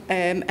final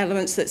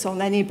elements that's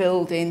on any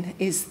building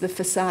is the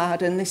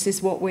facade, and this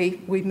is what we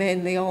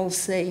mainly all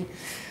see.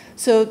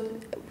 So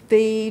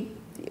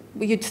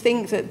you'd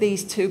think that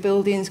these two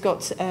buildings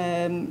got you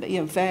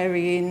know,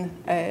 varying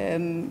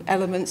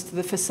elements to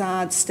the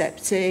facade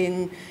stepped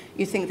in.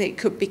 You think that it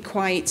could be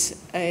quite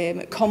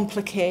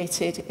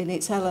complicated in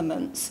its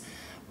elements.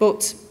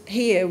 But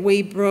here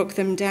we broke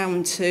them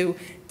down to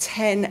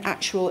 10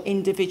 actual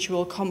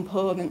individual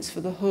components for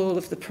the whole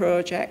of the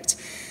project.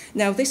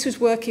 Now, this was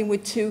working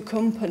with two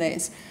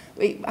companies.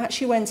 We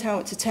actually went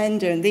out to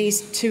tender, and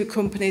these two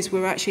companies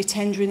were actually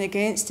tendering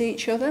against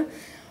each other.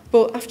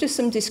 But after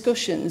some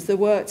discussions, they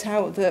worked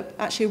out that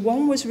actually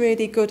one was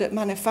really good at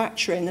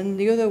manufacturing and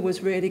the other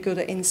was really good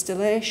at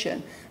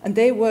installation. And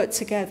they worked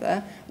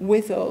together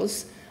with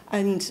us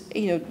and,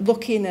 you know,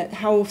 looking at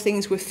how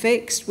things were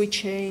fixed, we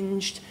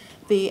changed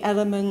the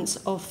elements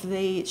of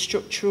the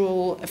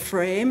structural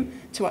frame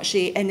to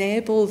actually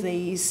enable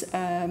these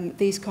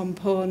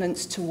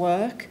components to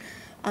work.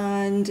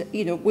 And,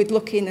 you know, we're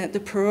looking at the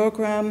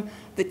programme,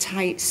 the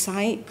tight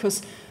site,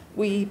 because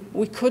we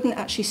couldn't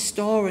actually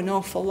store an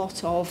awful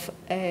lot of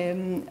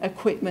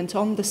equipment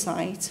on the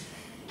site.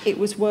 It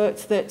was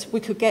worked that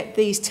we could get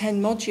these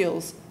 10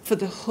 modules for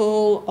the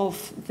whole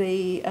of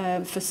the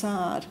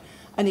facade,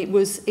 and it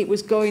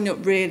was going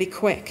up really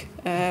quick.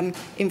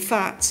 In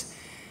fact,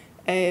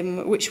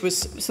 which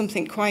was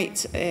something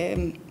quite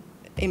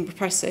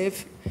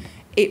impressive,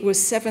 it was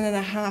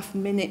 7.5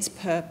 minutes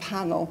per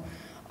panel.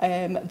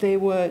 They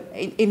were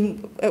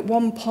at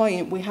one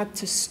point we had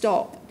to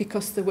stop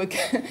because they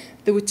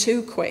were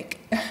too quick.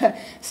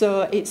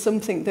 So it's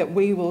something that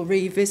we will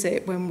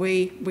revisit when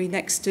we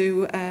next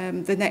do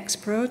the next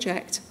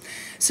project.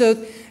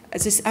 So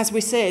as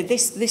we say,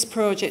 this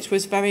project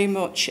was very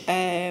much you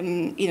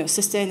know,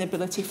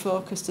 sustainability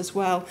focused as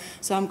well.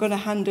 So I'm going to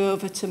hand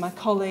over to my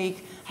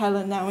colleague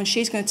Helen now, and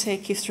she's going to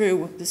take you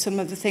through some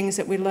of the things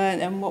that we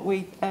learned and what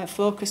we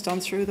focused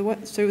on through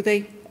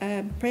the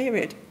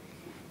period.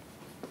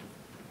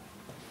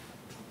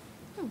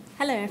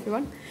 Hello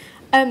everyone.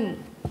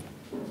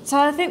 So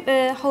I think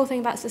the whole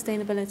thing about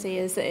sustainability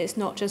is that it's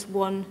not just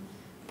one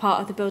part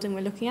of the building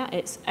we're looking at,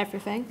 it's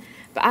everything,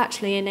 but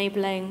actually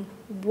enabling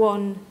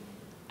one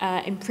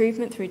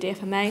improvement through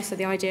DfMA, so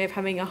the idea of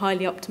having a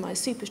highly optimised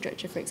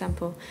superstructure, for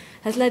example,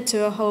 has led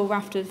to a whole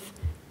raft of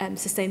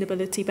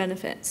sustainability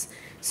benefits.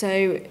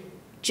 So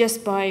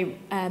just by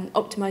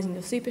optimising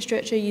your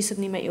superstructure, you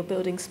suddenly make your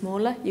building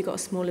smaller. You've got a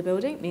smaller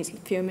building, it needs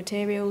fewer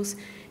materials,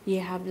 you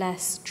have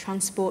less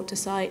transport to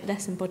site,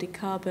 less embodied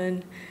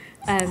carbon,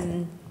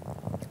 and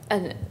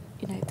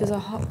you know, there's a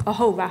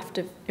whole raft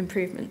of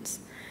improvements.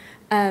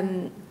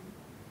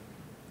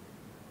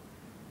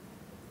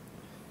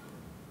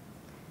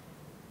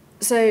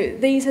 So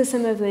these are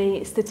some of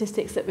the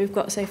statistics that we've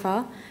got so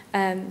far.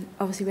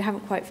 Obviously, we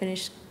haven't quite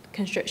finished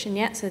construction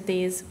yet, so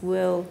these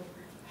will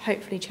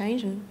hopefully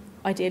change, and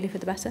ideally for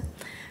the better.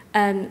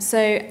 So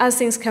as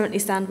things currently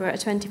stand, we're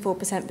at a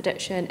 24%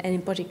 reduction in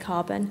embodied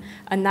carbon,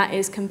 and that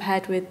is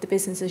compared with the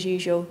business as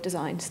usual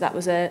design. So that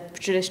was a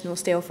traditional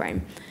steel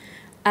frame.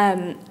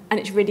 And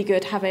it's really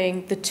good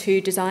having the two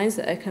designs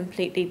that are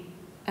completely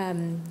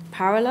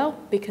parallel,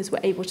 because we're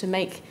able to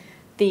make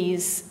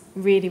these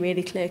really,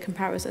 really clear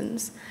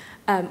comparisons.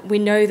 We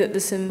know that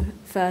there's some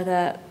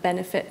further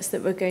benefits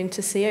that we're going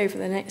to see over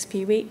the next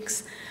few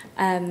weeks.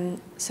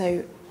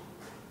 So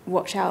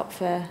watch out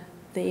for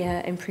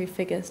the improved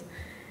figures.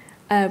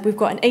 We've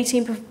got an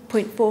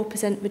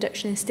 18.4%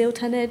 reduction in steel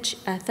tonnage,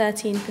 a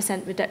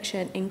 13%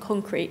 reduction in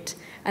concrete.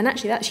 And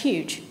actually that's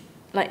huge.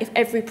 Like, if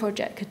every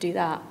project could do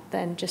that,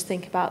 then just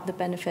think about the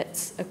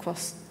benefits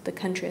across the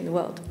country and the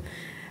world.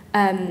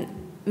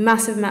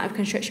 Massive amount of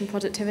construction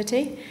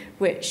productivity,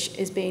 which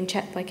is being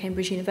checked by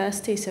Cambridge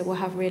University, so we'll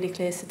have really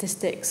clear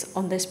statistics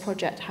on this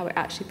project, how it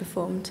actually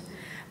performed.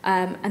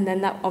 And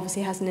then that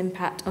obviously has an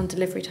impact on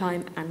delivery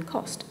time and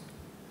cost.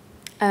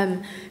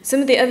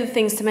 Some of the other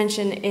things to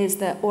mention is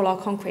that all our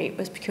concrete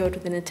was procured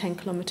within a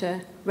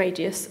 10-kilometre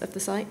radius of the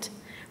site,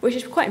 which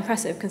is quite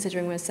impressive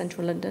considering we're in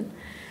central London.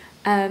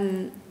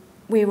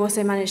 We've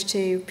also managed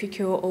to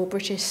procure all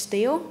British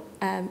steel,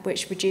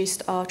 which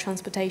reduced our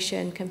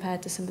transportation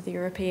compared to some of the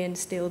European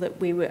steel that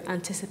we were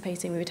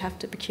anticipating we would have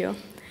to procure.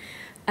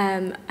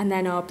 And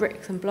then our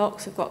bricks and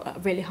blocks have got a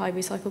really high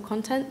recycled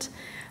content.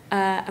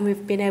 And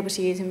we've been able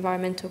to use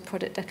environmental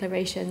product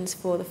declarations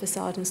for the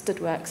facade and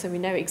stud-work, so we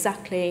know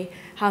exactly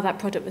how that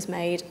product was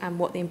made and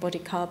what the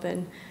embodied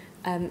carbon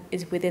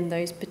is within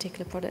those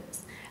particular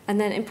products. And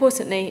then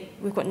importantly,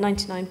 we've got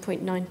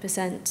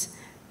 99.9%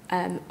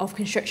 of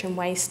construction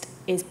waste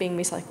is being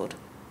recycled.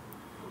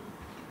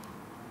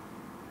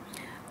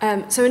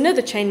 So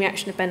another chain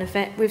reaction of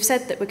benefit, we've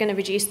said that we're going to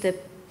reduce the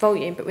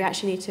volume, but we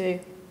actually need to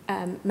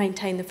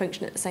maintain the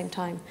function at the same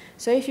time.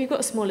 So if you've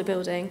got a smaller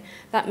building,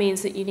 that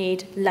means that you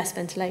need less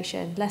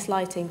ventilation, less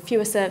lighting,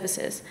 fewer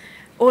services.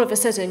 All of a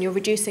sudden, you're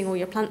reducing all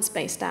your plant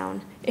space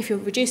down. If you're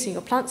reducing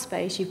your plant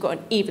space, you've got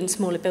an even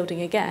smaller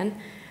building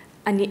again,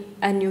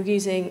 and you're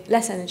using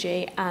less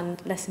energy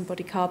and less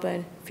embodied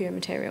carbon, fewer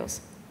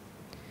materials.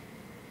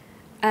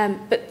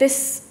 But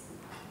this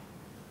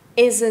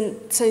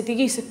isn't, so the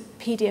use of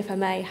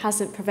DfMA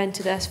hasn't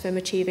prevented us from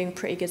achieving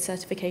pretty good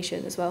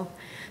certification as well.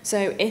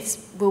 So it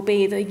will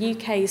be the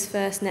UK's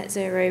first net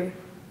zero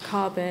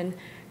carbon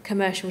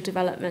commercial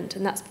development,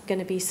 and that's going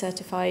to be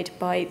certified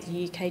by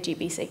the UK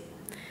GBC.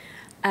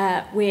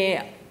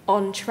 We're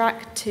on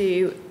track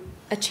to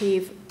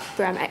achieve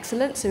BREEAM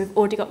Excellence, so we've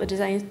already got the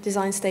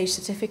design stage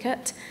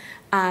certificate,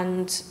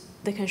 and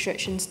the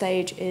construction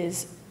stage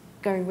is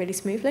going really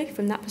smoothly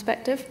from that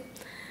perspective.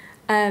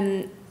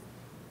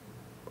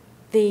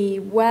 The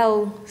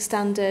well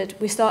standard,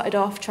 we started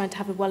off trying to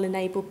have a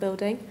well-enabled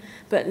building,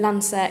 but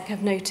Landsec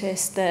have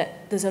noticed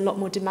that there's a lot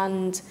more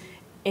demand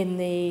in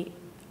the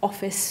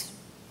office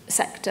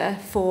sector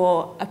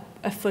for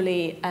a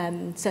fully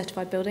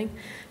certified building.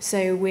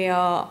 So we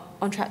are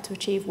on track to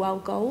achieve well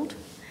gold,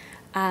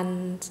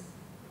 and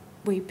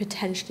we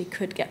potentially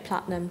could get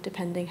platinum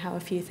depending how a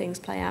few things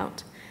play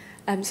out.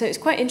 So it's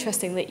quite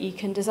interesting that you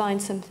can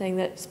design something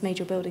that's made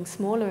your building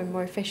smaller and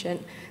more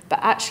efficient, but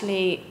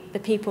actually the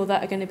people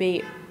that are going to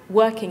be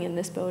working in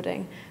this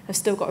building have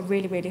still got a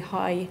really, really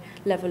high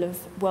level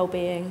of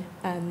well-being,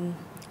 and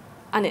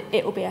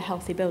it will be a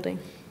healthy building.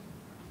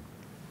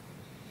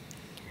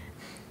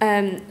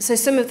 So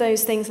some of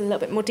those things in a little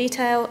bit more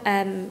detail.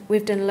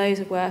 We've done loads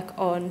of work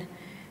on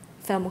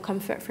thermal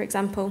comfort, for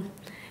example.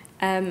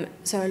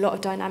 So a lot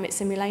of dynamic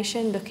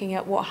simulation, looking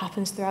at what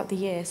happens throughout the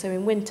year. So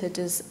in winter,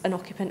 does an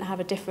occupant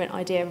have a different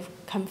idea of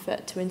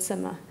comfort to in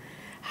summer?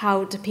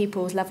 How do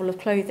people's level of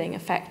clothing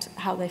affect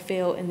how they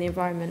feel in the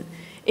environment?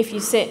 If you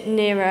sit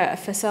nearer a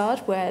facade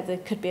where there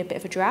could be a bit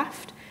of a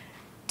draft,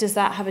 does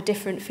that have a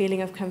different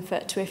feeling of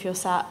comfort to if you're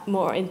sat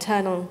more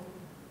internal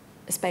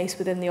space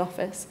within the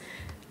office?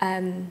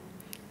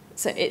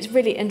 So it's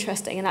really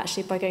interesting, and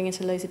actually by going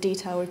into loads of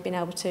detail, we've been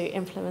able to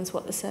influence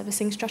what the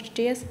servicing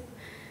strategy is.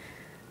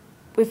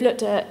 We've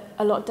looked at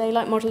a lot of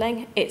daylight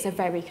modelling. It's a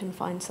very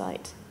confined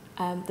site.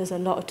 There's a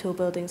lot of tall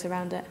buildings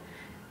around it.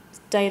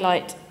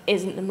 Daylight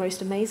isn't the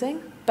most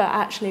amazing, but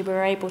actually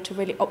we're able to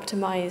really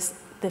optimise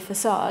the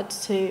facade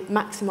to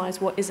maximise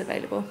what is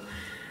available.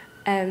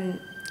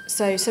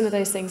 So some of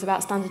those things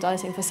about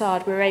standardising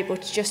facade, we're able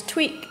to just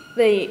tweak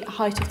the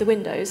height of the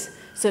windows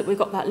so that we've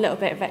got that little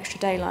bit of extra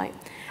daylight.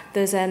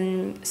 There's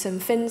some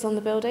fins on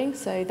the building,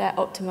 so they're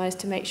optimised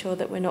to make sure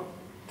that we're not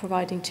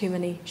providing too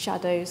many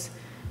shadows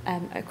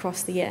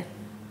across the year.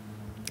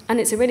 And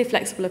it's a really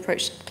flexible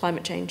approach to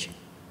climate change.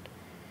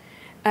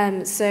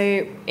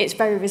 So it's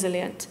very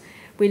resilient.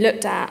 We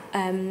looked at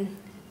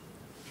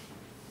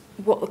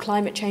what the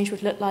climate change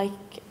would look like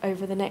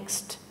over the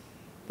next,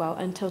 well,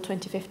 until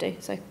 2050,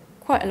 so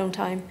quite a long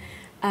time,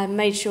 and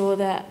made sure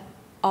that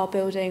our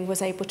building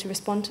was able to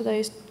respond to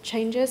those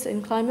changes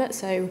in climate,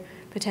 so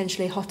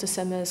potentially hotter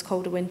summers,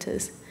 colder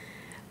winters.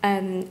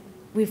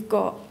 We've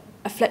got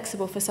a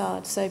flexible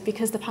facade, so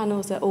because the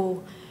panels are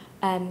all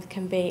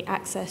can be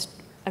accessed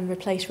and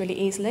replaced really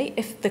easily.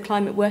 If the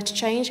climate were to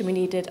change and we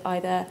needed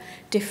either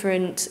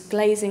different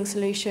glazing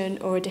solution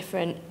or a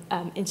different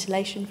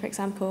insulation, for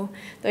example,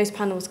 those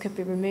panels could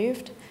be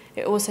removed.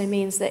 It also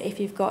means that if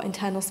you've got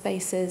internal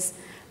spaces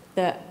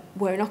that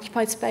were an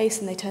occupied space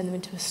and they turn them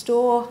into a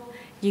store,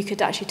 you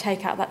could actually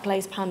take out that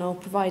glazed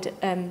panel,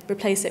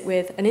 replace it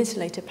with an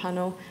insulated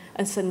panel,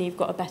 and suddenly you've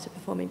got a better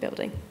performing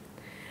building.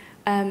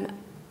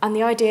 And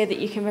the idea that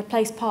you can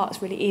replace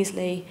parts really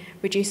easily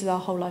reduces our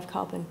whole life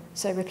carbon.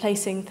 So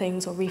replacing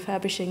things or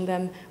refurbishing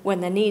them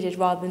when they're needed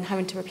rather than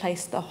having to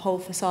replace the whole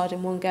facade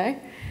in one go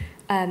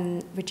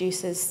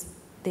reduces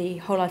the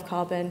whole life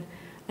carbon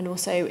and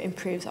also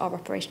improves our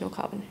operational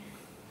carbon.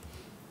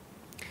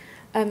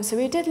 So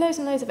we did loads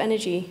and loads of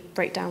energy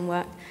breakdown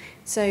work.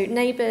 So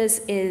Neighbours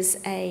is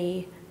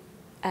a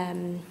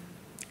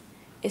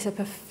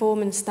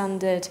performance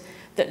standard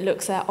that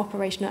looks at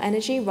operational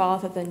energy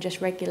rather than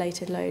just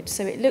regulated load.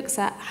 So it looks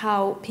at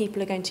how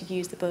people are going to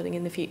use the building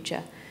in the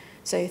future.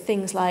 So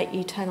things like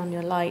you turn on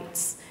your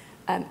lights,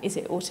 is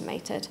it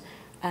automated?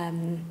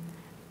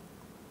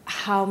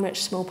 How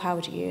much small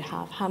power do you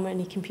have? How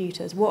many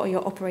computers? What are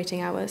your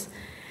operating hours?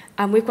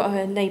 And we've got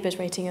a Neighbours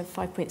rating of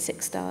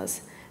 5.6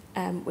 stars.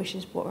 which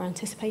is what we're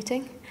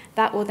anticipating.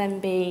 That will then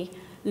be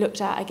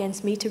looked at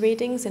against meter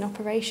readings in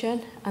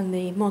operation and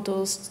the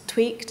models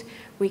tweaked.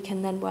 We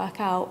can then work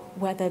out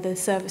whether the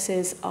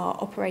services are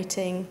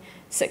operating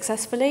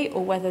successfully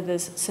or whether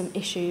there's some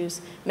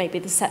issues, maybe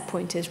the set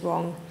point is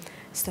wrong,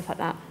 stuff like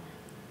that.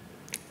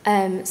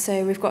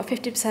 So we've got a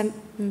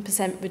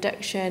 50%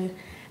 reduction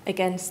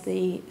against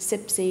the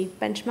CIBSE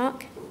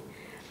benchmark,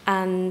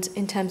 and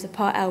in terms of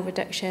Part L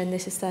reduction,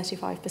 this is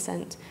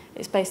 35%.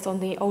 It's based on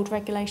the old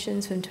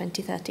regulations from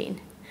 2013.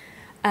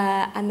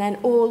 And then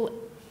all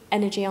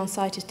energy on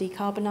site is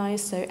decarbonised,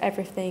 so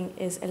everything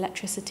is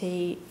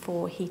electricity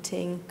for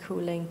heating,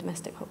 cooling,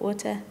 domestic hot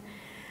water.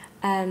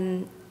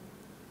 And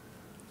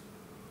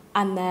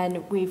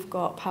then we've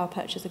got power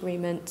purchase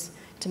agreements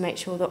to make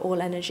sure that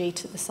all energy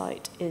to the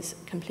site is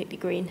completely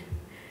green.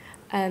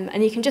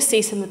 And you can just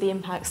see some of the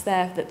impacts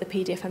there that the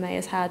DfMA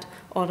has had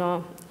on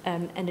our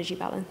energy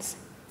balance.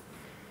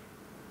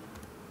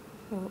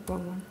 Oh,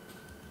 wrong one.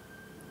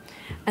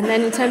 And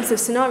then in terms of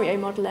scenario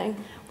modelling,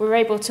 we're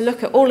able to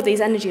look at all of these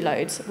energy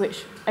loads,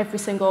 which every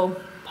single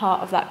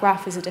part of that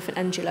graph is a different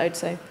energy load,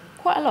 so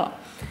quite a lot.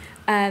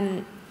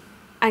 And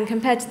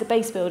compared to the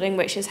base building,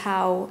 which is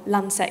how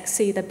Landsec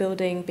see the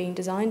building being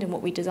designed and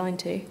what we design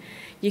to,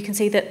 you can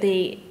see that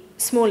the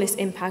smallest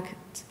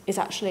impact is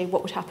actually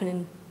what would happen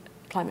in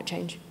climate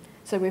change.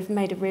 So we've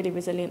made a really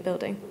resilient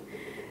building.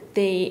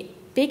 The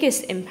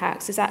biggest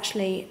impacts is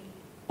actually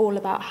all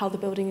about how the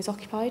building is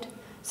occupied.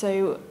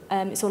 So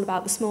it's all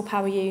about the small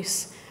power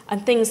use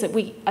and things that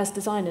we, as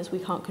designers, we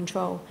can't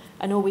control.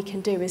 And all we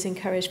can do is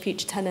encourage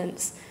future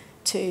tenants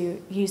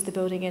to use the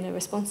building in a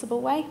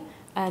responsible way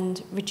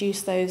and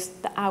reduce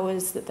the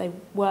hours that they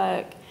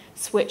work,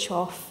 switch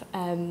off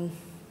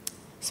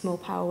small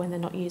power when they're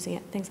not using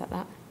it, things like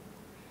that.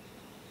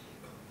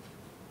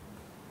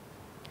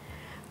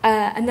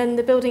 And then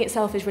the building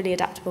itself is really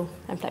adaptable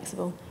and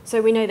flexible.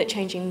 So we know that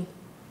changing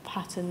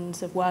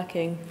patterns of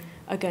working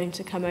are going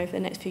to come over the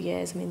next few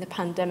years. I mean, the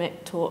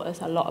pandemic taught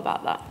us a lot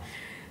about that.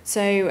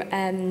 So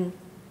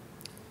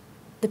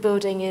the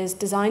building is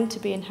designed to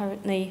be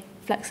inherently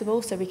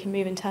flexible, so we can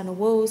move internal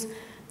walls.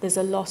 There's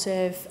a lot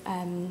of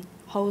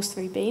holes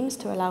through beams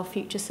to allow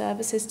future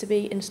services to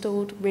be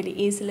installed really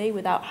easily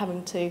without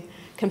having to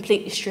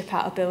completely strip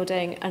out a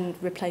building and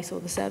replace all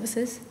the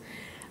services.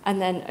 And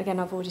then, again,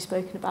 I've already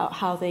spoken about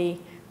how the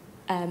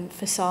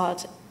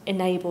facade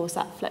enables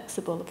that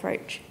flexible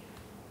approach.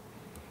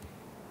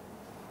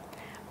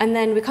 And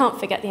then we can't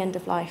forget the end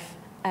of life.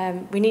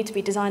 We need to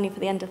be designing for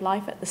the end of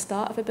life at the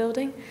start of a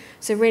building.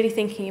 So really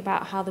thinking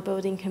about how the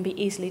building can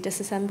be easily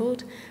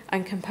disassembled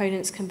and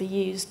components can be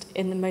used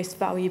in the most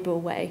valuable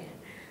way.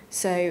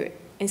 So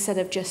instead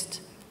of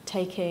just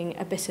taking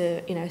a bit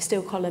of, a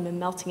steel column and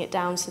melting it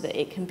down so that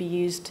it can be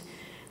used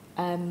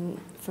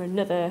for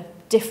another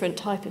different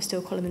type of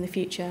steel column in the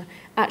future,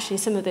 actually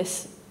some of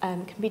this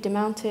can be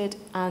demounted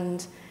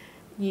and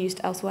used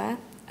elsewhere.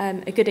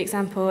 A good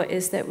example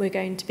is that we're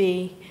going to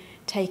be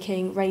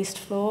taking raised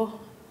floor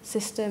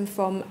system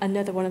from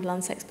another one of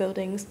Landsec's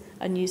buildings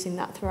and using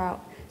that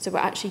throughout. So we're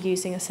actually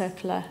using a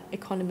circular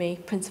economy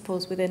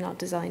principles within our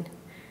design.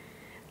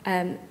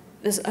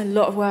 There's a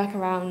lot of work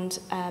around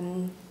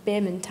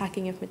BIM and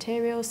tagging of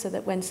materials so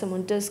that when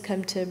someone does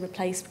come to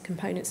replace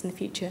components in the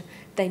future,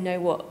 they know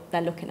what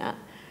they're looking at.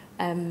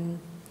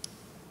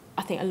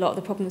 I think a lot of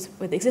the problems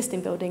with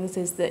existing buildings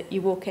is that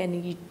you walk in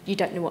and you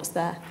don't know what's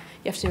there.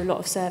 You have to do a lot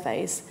of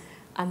surveys,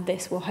 and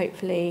this will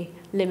hopefully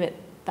limit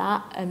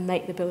that and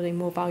make the building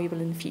more valuable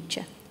in the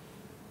future.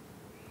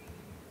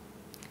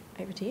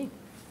 Over to you.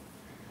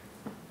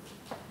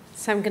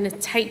 So I'm going to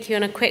take you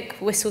on a quick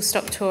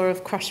whistle-stop tour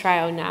of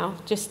Crossrail now,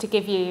 just to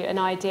give you an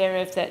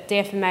idea of that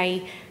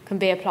DfMA can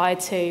be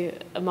applied to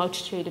a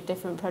multitude of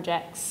different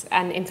projects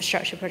and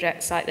infrastructure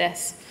projects like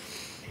this.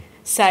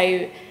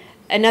 So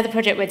another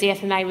project where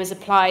DfMA was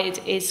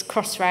applied is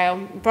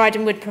Crossrail.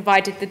 Bryden Wood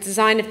provided the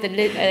design of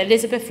the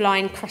Elizabeth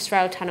Line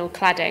Crossrail tunnel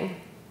cladding.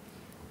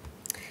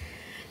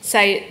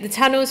 So the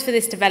tunnels for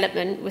this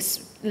development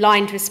was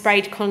lined with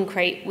sprayed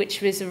concrete, which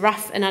was a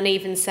rough and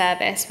uneven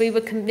service. We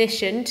were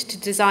commissioned to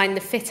design the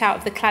fit out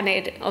of the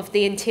cladding of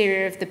the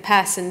interior of the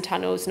person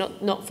tunnels,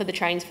 not for the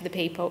trains, for the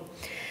people.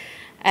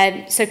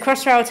 So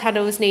Crossrail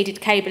tunnels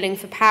needed cabling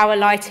for power,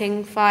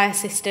 lighting, fire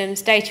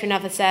systems, data and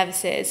other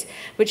services,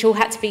 which all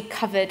had to be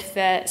covered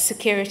for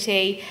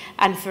security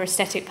and for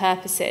aesthetic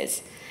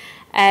purposes.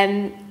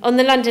 On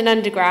the London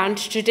Underground,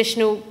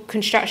 traditional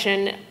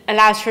construction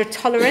allows for a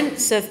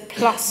tolerance of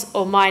plus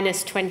or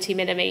minus 20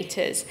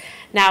 millimetres.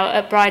 Now,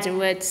 at Bryden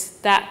Woods,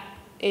 that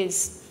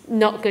is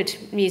not good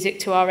music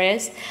to our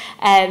ears,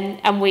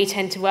 and we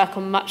tend to work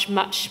on much,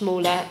 much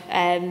smaller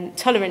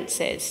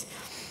tolerances.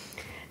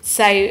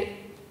 So,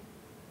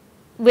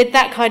 with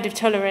that kind of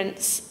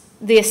tolerance,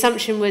 the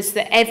assumption was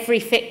that every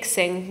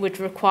fixing would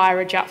require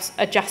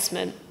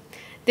adjustment.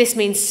 This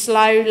means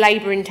slow,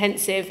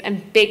 labour-intensive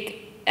and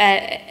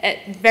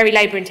very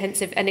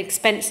labour-intensive and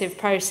expensive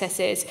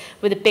processes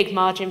with a big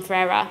margin for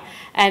error.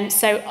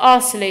 So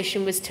our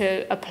solution was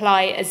to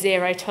apply a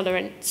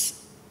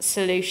zero-tolerance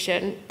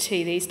solution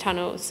to these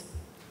tunnels.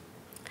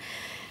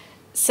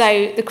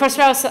 So the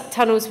Crossrail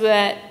tunnels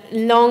were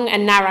long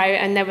and narrow,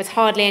 and there was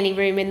hardly any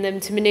room in them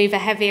to manoeuvre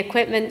heavy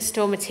equipment,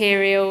 store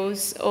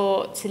materials,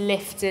 or to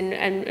lift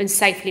and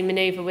safely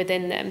manoeuvre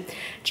within them.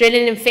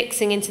 Drilling and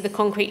fixing into the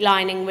concrete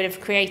lining would have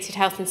created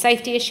health and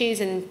safety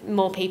issues and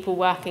more people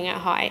working at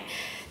height.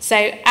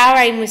 So our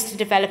aim was to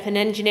develop an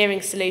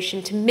engineering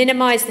solution to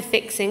minimise the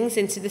fixings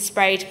into the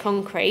sprayed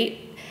concrete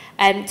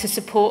to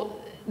support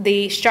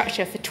the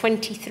structure for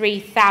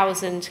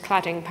 23,000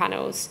 cladding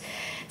panels.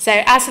 So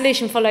our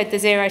solution followed the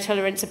zero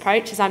tolerance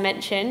approach, as I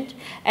mentioned,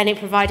 and it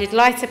provided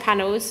lighter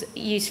panels,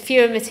 used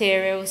fewer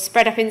materials,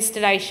 spread up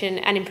installation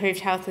and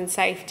improved health and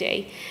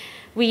safety.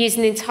 We used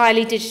an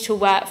entirely digital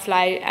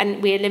workflow,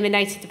 and we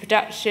eliminated the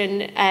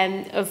production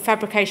of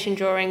fabrication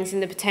drawings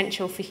and the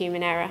potential for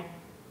human error.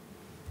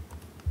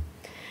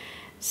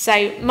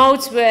 So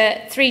moulds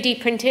were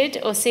 3D printed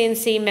or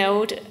CNC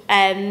milled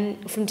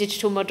from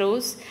digital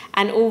models,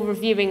 and all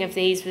reviewing of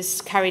these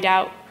was carried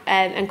out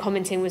and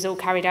commenting was all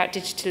carried out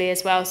digitally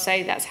as well,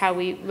 so that's how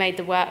we made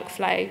the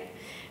workflow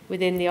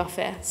within the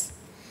office.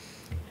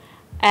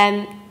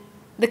 The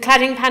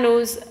cladding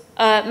panels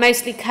are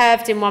mostly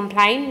curved in one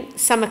plane,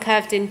 some are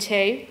curved in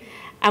two,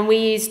 and we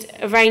used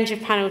a range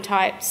of panel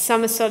types.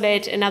 Some are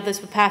solid and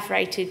others were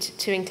perforated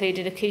to include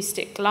an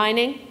acoustic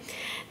lining.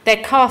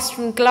 They're cast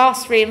from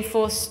glass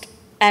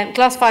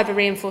fibre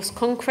reinforced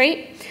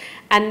concrete,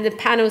 and the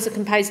panels are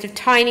composed of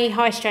tiny,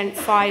 high-strength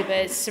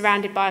fibres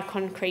surrounded by a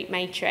concrete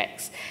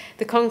matrix.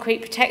 The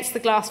concrete protects the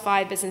glass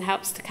fibres and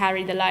helps to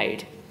carry the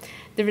load.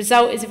 The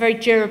result is a very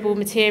durable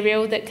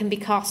material that can be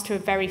cast to a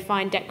very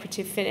fine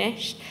decorative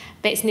finish,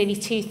 but it's nearly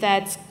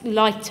 2/3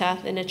 lighter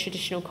than a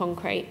traditional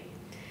concrete.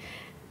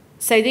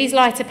 So these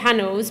lighter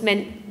panels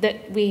meant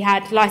that we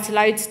had lighter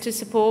loads to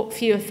support,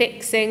 fewer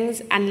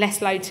fixings, and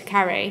less load to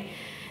carry.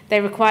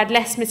 They required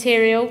less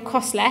material,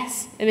 cost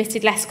less,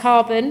 emitted less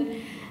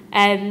carbon,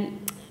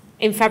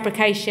 in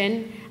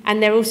fabrication,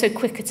 and they're also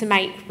quicker to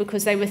make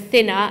because they were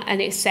thinner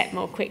and it set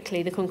more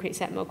quickly, the concrete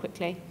set more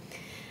quickly.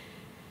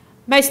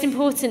 Most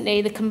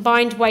importantly, the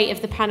combined weight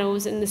of the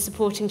panels and the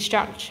supporting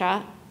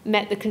structure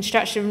met the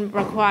construction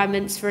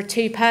requirements for a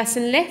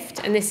two-person lift,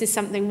 and this is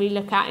something we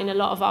look at in a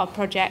lot of our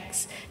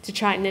projects to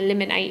try and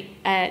eliminate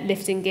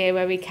lifting gear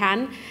where we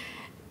can.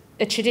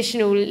 A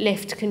traditional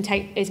lift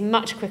is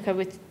much quicker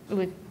with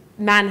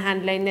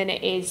manhandling than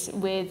it is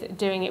with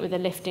doing it with a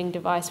lifting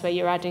device where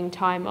you're adding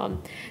time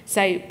on.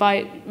 So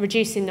by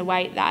reducing the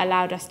weight, that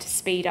allowed us to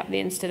speed up the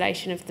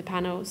installation of the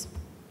panels.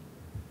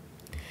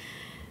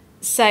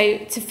 So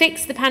to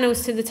fix the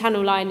panels to the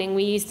tunnel lining,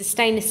 we used a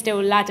stainless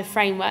steel ladder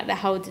framework that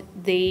held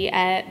the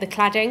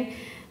cladding.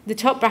 The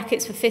top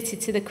brackets were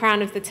fitted to the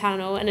crown of the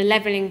tunnel, and a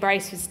levelling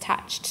brace was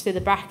attached to the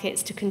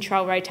brackets to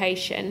control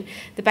rotation.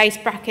 The base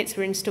brackets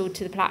were installed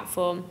to the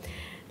platform.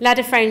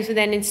 Ladder frames were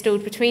then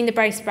installed between the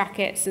brace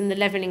brackets and the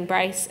levelling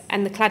brace,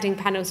 and the cladding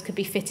panels could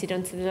be fitted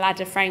onto the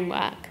ladder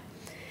framework.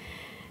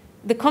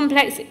 The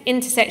complex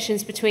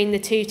intersections between the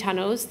two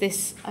tunnels,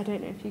 this, I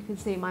don't know if you can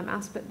see my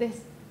mouse, but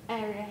this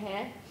area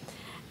here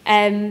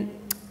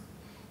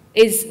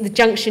is the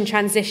junction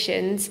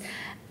transitions,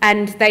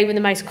 and they were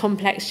the most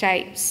complex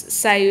shapes.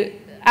 So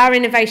our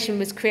innovation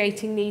was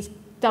creating these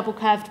double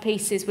curved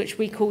pieces, which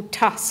we called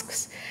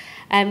tusks,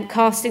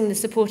 casting the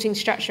supporting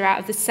structure out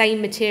of the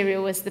same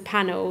material as the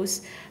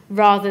panels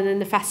rather than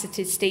the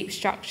faceted steep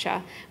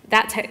structure.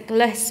 That took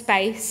less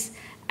space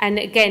and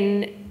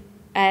again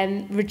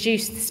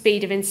reduced the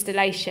speed of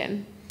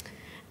installation.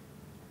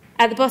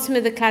 At the bottom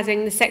of the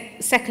cladding, the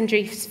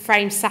secondary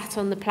frame sat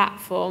on the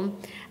platform,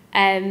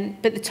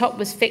 but the top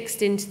was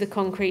fixed into the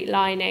concrete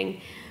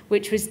lining,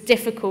 which was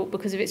difficult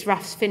because of its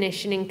rough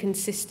finish and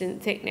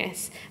inconsistent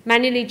thickness.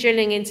 Manually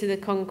drilling into the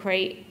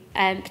concrete,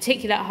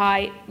 particularly at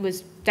height,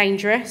 was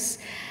dangerous,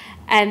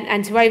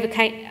 and to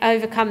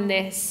overcome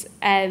this,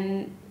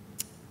 the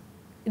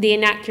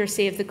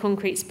inaccuracy of the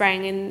concrete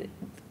spraying,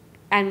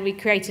 and we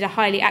created a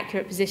highly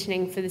accurate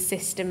positioning for the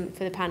system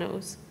for the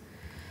panels.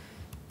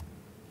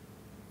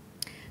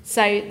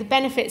 So the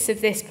benefits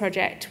of this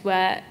project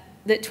were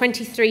that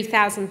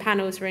 23,000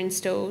 panels were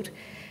installed,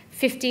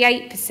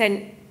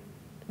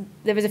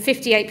 there was a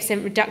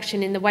 58%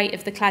 reduction in the weight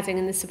of the cladding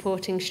and the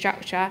supporting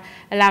structure,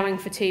 allowing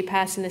for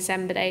two-person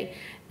assembly.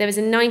 There was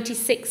a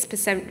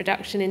 96%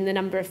 reduction in the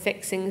number of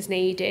fixings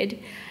needed.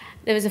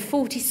 There was a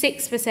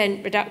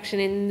 46%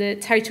 reduction in the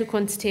total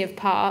quantity of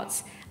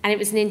parts, and it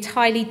was an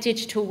entirely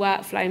digital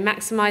workflow,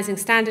 maximising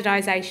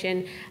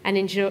standardisation and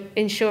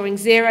ensuring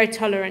zero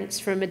tolerance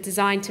from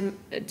design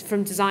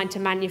to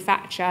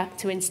manufacture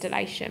to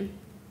installation.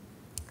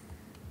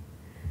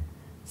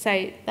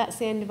 So that's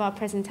the end of our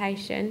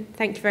presentation.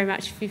 Thank you very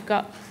much. If you've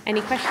got any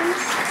questions.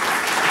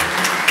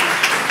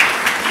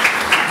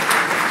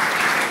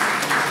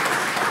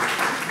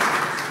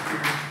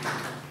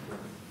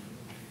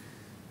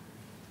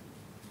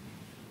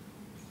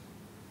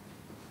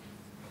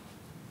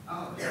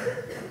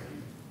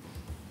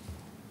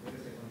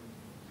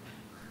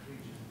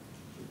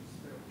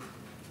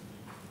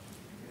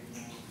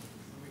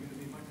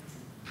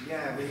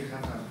 Yeah, we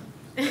have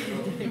a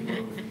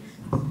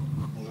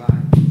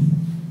online.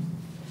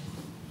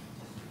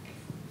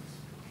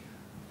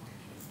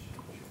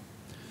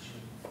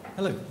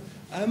 Hello.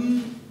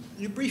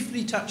 You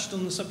briefly touched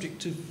on the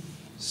subject of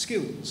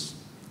skills,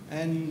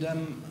 and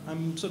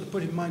I'm sort of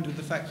put in mind with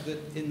the fact that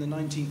in the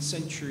 19th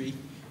century,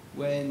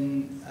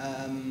 when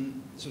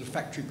sort of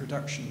factory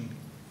production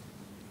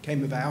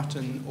came about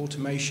and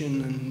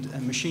automation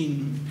and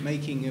machine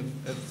making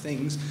of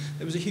things,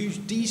 there was a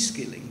huge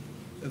de-skilling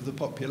of the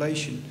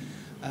population.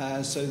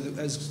 So that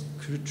as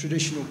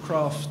traditional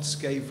crafts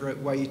gave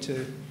way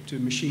to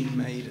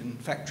machine-made and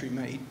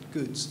factory-made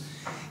goods.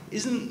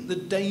 Isn't the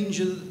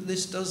danger that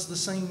this does the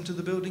same to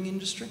the building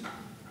industry?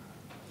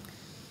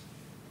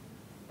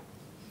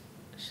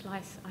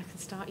 I can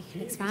start, you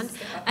can expand.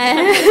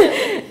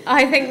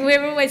 I think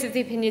we're always of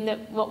the opinion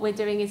that what we're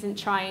doing isn't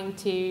trying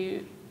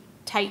to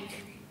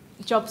take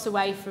jobs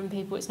away from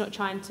people. It's not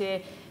trying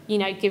to,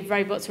 give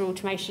robots or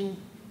automation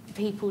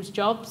people's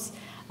jobs.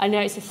 I know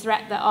it's a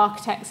threat that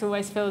architects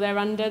always feel they're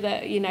under,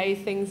 that,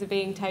 things are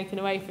being taken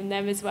away from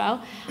them as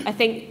well. I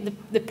think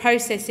the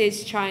process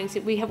is trying to,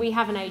 we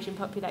have an ageing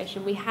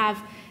population, we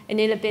have an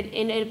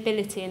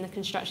inability in the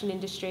construction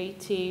industry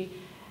to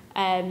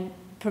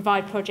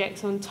provide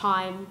projects on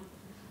time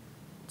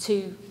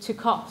to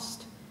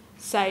cost.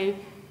 So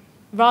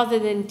rather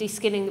than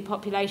de-skilling the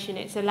population,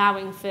 it's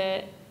allowing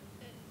for,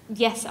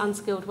 yes,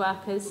 unskilled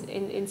workers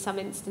in some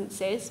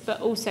instances,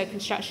 but also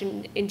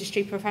construction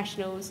industry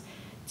professionals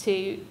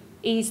to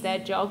ease their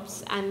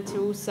jobs, and to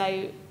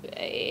also,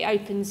 it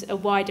opens a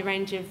wider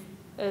range of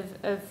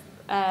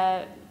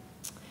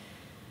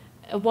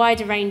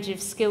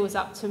skills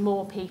up to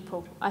more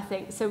people, I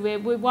think. So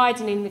we're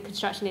widening the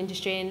construction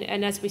industry,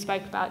 and as we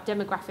spoke about,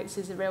 demographics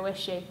is a real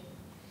issue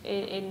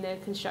in the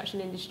construction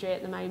industry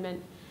at the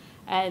moment.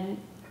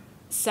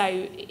 So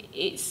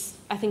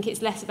I think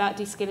it's less about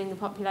de-skilling the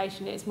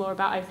population, it's more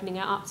about opening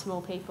it up to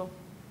more people.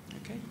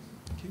 Okay,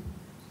 thank you.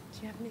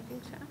 Do you have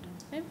anything to add?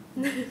 No?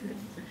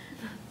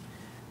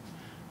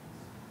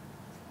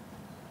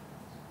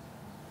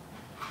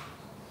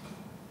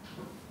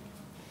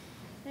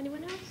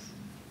 Anyone else?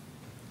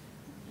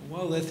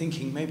 While they're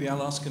thinking, maybe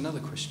I'll ask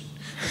another question.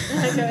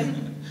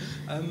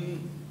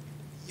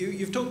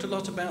 You've talked a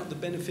lot about the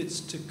benefits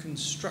to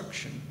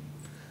construction,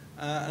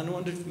 and I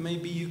wondered if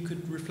maybe you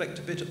could reflect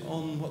a bit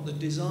on what the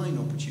design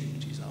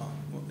opportunities are,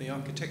 what the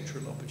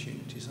architectural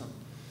opportunities are.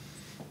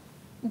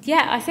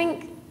 Yeah, I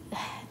think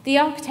the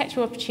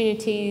architectural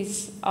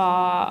opportunities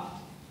are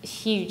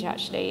huge,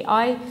 actually.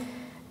 I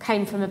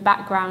came from a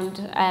background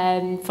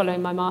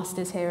following my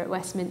master's here at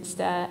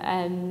Westminster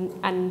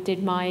and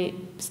did my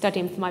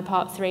studying for my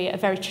Part 3 at a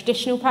very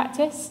traditional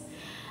practice.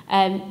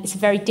 It's a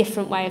very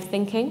different way of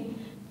thinking.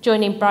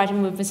 Joining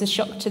Bryden was a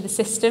shock to the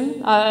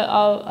system,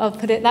 I'll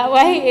put it that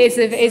way.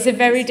 It's a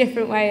very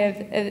different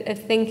way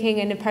of thinking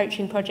and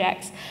approaching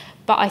projects.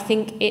 But I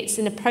think it's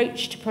an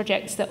approach to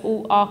projects that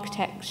all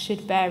architects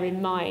should bear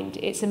in mind.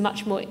 It's a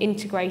much more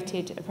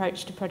integrated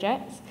approach to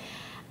projects,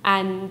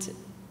 and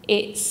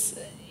it's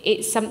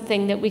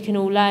something that we can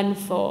all learn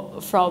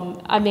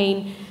from. I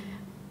mean,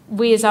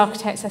 we as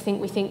architects, I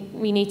think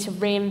we need to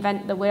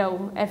reinvent the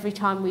wheel every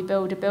time we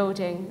build a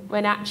building,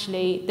 when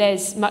actually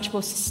there's much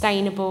more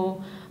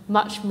sustainable,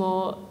 much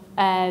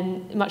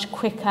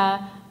quicker,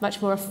 much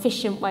more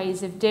efficient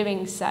ways of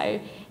doing so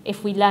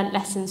if we learnt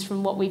lessons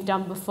from what we've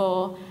done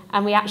before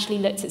and we actually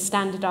looked at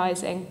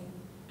standardising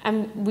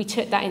and we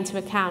took that into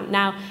account.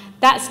 Now,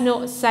 that's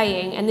not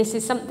saying, and this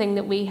is something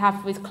that we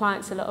have with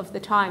clients a lot of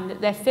the time,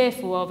 that they're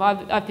fearful of.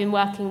 I've been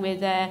working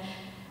with a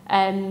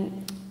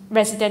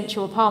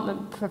residential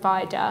apartment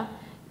provider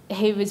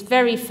who was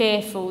very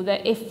fearful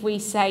that if we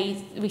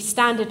say we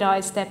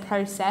standardised their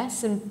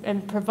process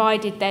and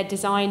provided their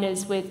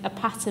designers with a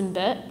pattern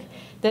book,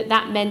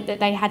 that meant that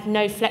they had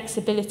no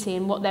flexibility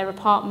in what their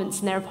apartments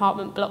and their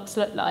apartment blocks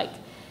look like.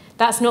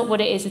 That's not what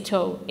it is at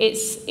all.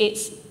 It's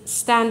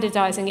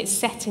standardising, it's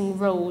setting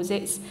rules,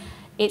 it's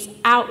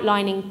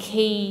outlining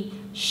key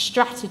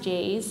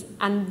strategies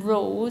and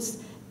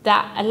rules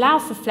that allow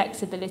for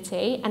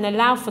flexibility and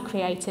allow for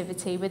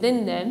creativity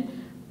within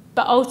them,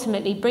 but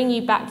ultimately bring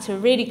you back to a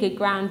really good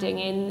grounding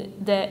in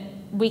that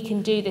we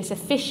can do this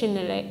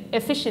efficiently,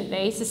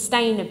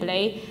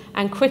 sustainably,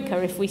 and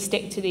quicker if we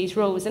stick to these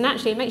rules. And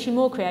actually, it makes you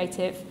more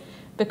creative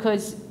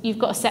because you've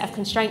got a set of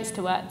constraints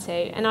to work to.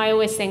 And I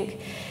always think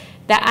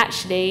that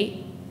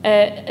actually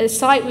a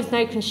site with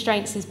no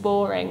constraints is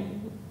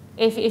boring.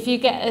 If you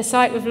get a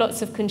site with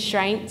lots of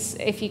constraints,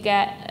 if you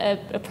get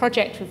a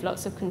project with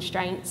lots of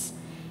constraints,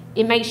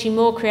 it makes you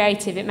more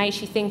creative, it makes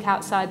you think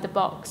outside the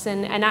box,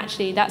 and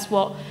actually that's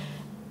what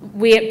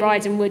we at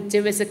Bryden would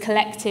do as a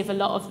collective a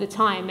lot of the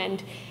time,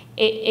 and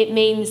it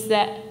means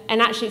that,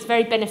 and actually it's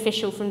very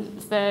beneficial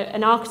for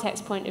an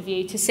architect's point of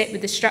view to sit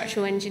with a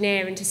structural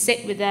engineer and to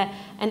sit with an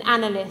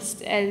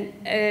analyst and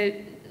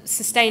a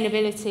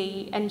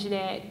sustainability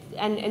engineer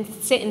and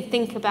sit and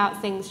think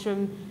about things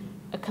from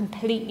a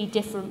completely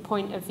different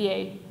point of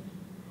view.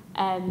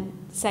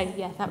 So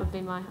yeah, that would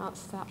be my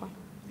answer to that one.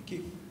 Thank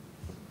you.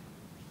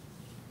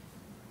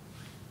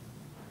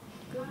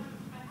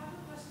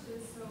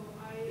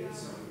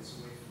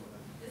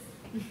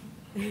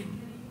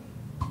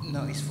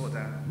 No, it's for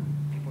the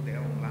people that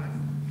are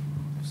online.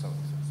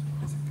 consultants.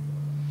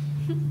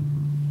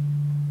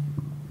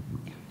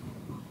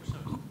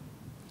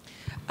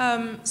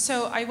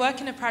 So I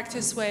work in a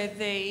practice where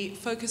they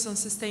focus on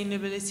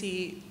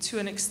sustainability to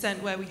an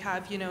extent where we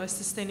have, a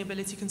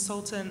sustainability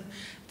consultant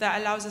that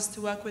allows us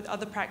to work with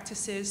other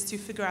practices to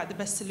figure out the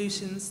best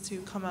solutions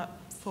to come up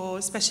for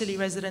especially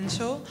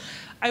residential.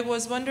 I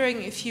was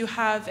wondering if you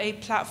have a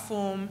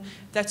platform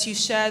that you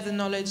share the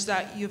knowledge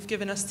that you've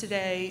given us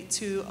today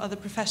to other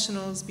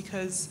professionals,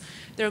 because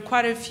there are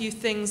quite a few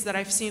things that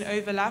I've seen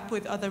overlap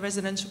with other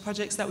residential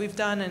projects that we've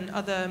done and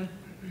other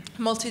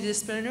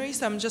multidisciplinary.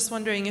 So I'm just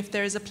wondering if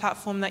there is a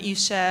platform that you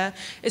share,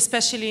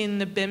 especially in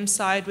the BIM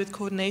side with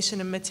coordination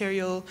and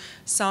material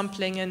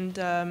sampling and,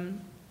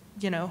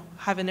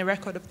 having a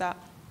record of that.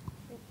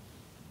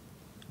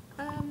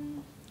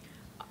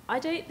 I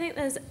don't think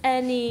there's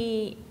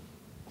any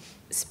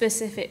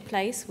specific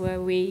place where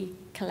we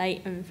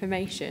collate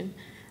information.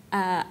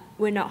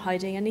 We're not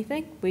hiding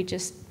anything. We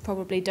just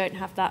probably don't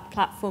have that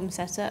platform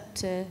set up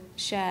to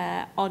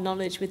share our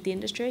knowledge with the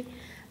industry.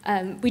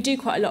 We do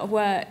quite a lot of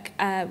work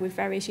with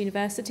various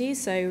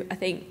universities, so I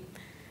think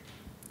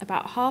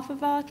about half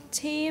of our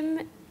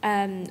team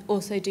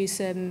also do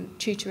some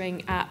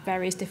tutoring at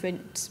various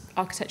different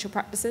architectural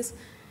practices,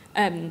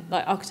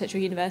 like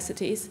architectural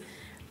universities.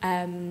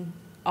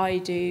 I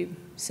do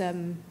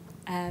some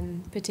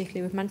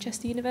particularly with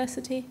Manchester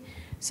University.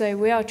 So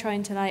we are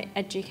trying to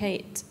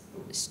educate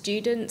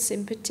students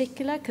in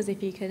particular, because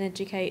if you can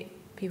educate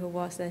people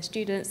whilst they're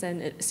students,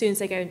 then as soon as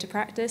they go into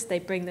practice, they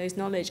bring those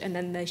knowledge and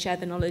then they share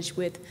the knowledge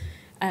with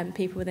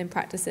people within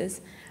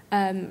practices.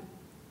 And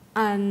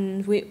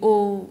we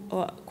all,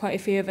 or quite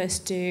a few of us,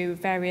 do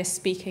various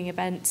speaking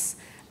events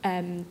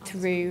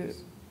through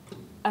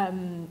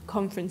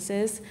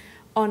conferences.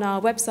 On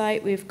our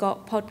website, we've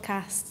got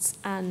podcasts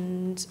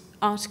and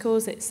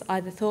articles. It's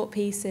either thought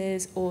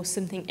pieces or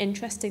something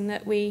interesting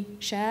that we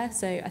share.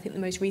 So I think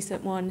the most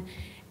recent one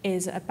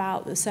is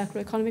about the circular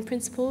economy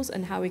principles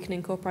and how we can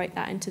incorporate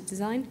that into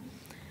design.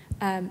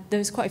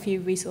 There's quite a few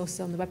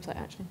resources on the website,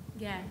 actually.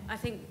 Yeah, I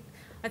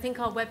think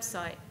our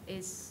website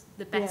is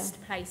the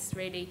best place,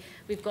 really.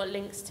 We've got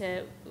links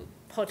to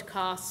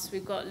podcasts,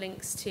 we've got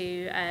links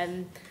to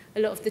a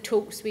lot of the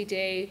talks we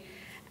do,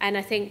 and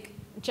I think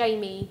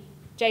Jamie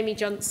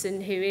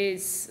Johnson, who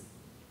is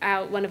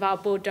one of our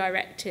board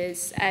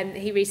directors,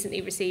 he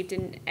recently received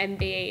an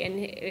MBE, and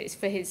it's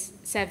for his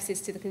services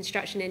to the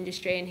construction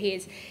industry, and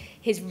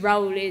his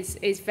role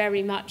is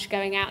very much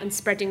going out and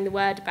spreading the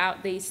word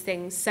about these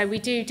things. So we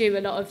do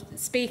a lot of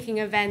speaking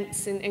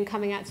events and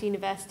coming out to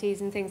universities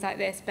and things like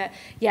this. But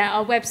yeah,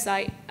 our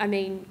website,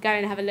 go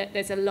and have a look.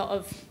 There's a lot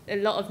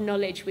of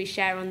knowledge we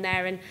share on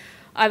there, and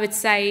I would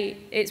say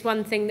it's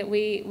one thing that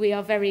we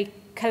are very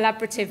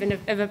collaborative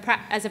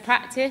as a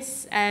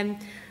practice.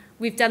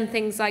 We've done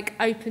things like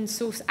open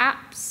source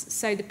apps.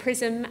 So the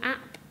Prism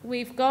app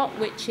we've got,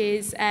 which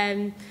is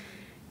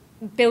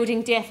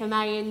building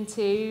DfMA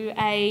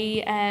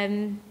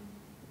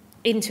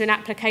into an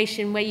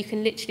application where you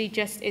can literally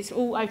it's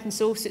all open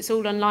source, it's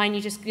all online. You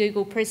just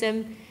Google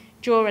Prism,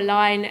 draw a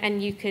line,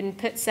 and you can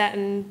put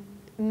certain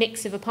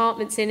mix of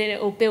apartments in it.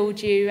 It will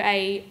build you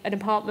an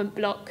apartment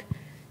block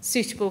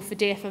suitable for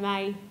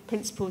DfMA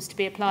principles to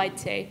be applied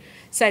to.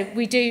 So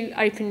we do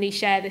openly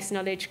share this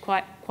knowledge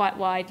quite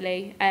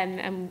widely,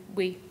 and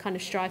we kind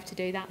of strive to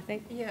do that, I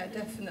think. Yeah,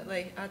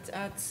 definitely.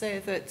 I'd say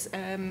that,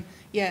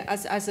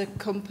 as a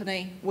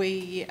company,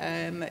 we,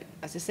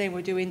 as I say,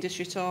 we do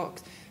industry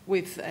talks.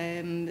 With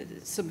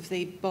some of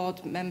the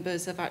board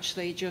members have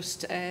actually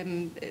just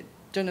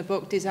done a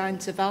book, Design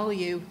to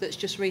Value, that's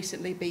just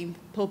recently been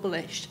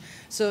published.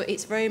 So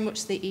it's very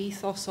much the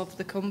ethos of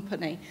the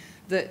company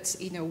that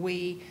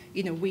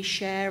we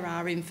share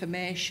our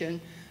information.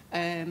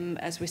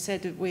 As we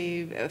said,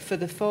 for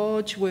the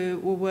Forge, we're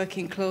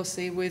working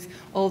closely with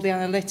all the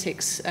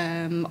analytics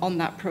on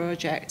that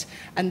project,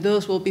 and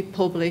those will be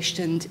published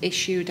and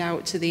issued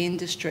out to the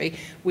industry.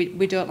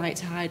 We don't like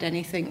to hide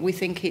anything. We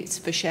think it's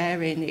for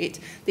sharing.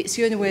 It's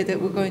the only way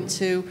that we're going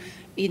to,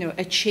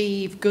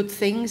 achieve good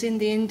things in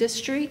the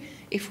industry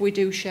if we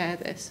do share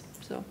this.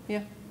 So,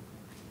 yeah.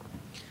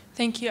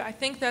 Thank you. I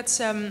think that's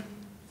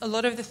a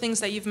lot of the things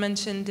that you've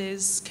mentioned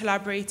is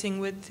collaborating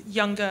with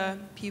younger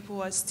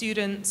people as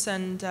students,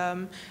 and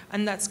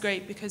that's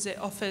great because it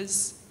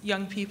offers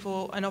young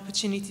people an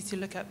opportunity to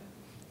look at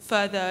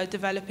further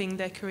developing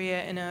their career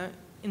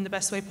in the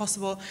best way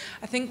possible.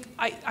 I think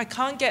I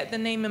can't get the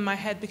name in my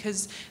head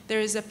because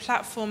there is a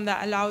platform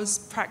that allows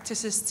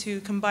practices to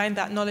combine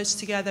that knowledge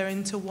together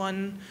into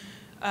one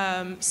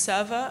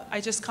server. I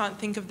just can't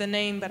think of the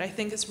name, but I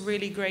think it's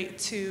really great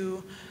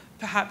to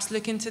perhaps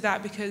look into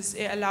that because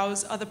it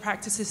allows other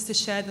practices to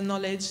share the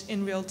knowledge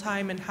in real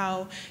time and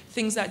how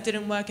things that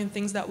didn't work and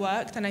things that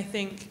worked. And I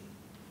think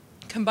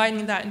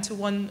combining that into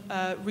one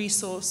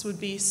resource would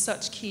be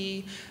such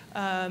key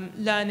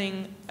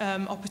learning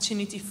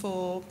opportunity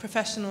for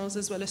professionals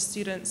as well as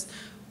students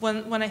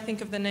when I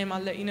think of the name,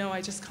 I'll let you know.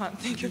 I just can't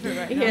think of it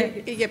right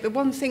now. Yeah, but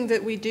one thing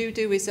that we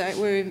do is that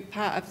we're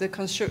part of the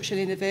Construction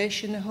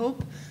Innovation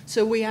Hub.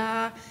 So we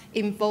are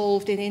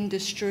involved in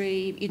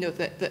industry, you know,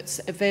 that's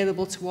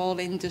available to all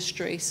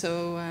industry.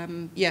 So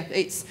yeah,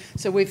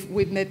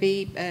 we've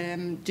maybe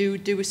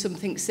do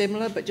something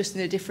similar, but just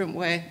in a different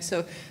way.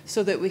 So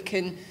that we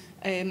can,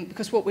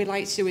 because what we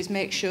like to do is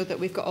make sure that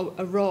we've got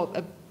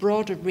a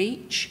broader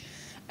reach.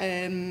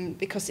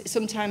 Because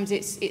sometimes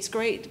it's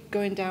great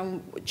going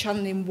down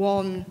channeling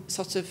one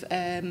sort of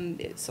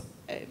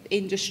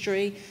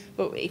industry,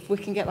 but if we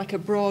can get like a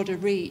broader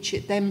reach,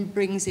 it then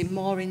brings in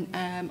more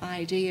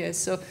ideas.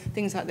 So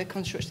things like the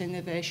Construction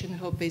Innovation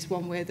Hub is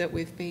one way that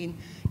we've been,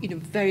 you know,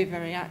 very,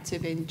 very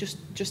active in,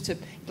 just to,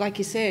 like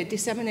you say,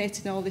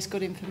 disseminating all this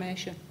good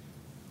information.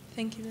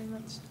 Thank you very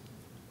much.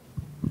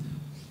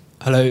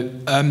 Hello.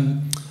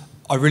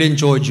 I really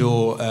enjoyed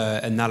your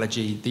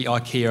analogy, the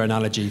IKEA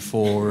analogy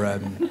for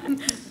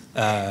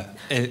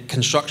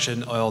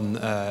construction on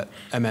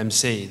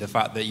MMC, the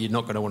fact that you're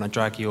not going to want to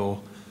drag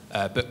your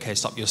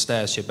bookcase up your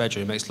stairs to your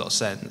bedroom makes a lot of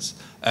sense.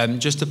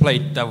 Just to play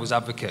devil's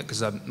advocate,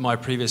 because my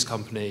previous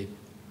company,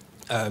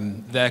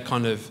 their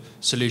kind of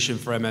solution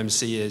for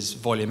MMC is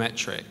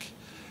volumetric.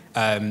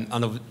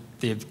 And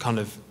the kind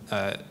of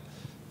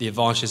the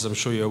advantages, I'm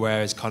sure you're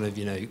aware, is kind of,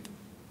 you know,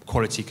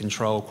 quality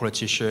control,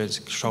 quality assurance,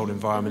 controlled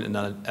environment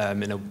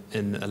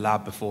in a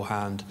lab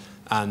beforehand,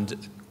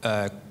 and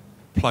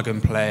plug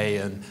and play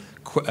and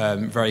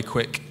very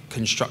quick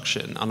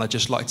construction. And I'd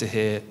just like to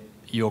hear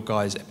your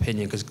guys'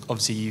 opinion, because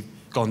obviously you've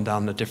gone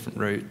down a different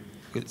route,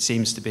 it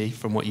seems to be,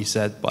 from what you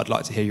said, but I'd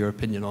like to hear your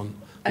opinion on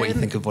what you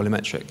think of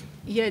volumetric.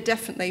 Yeah,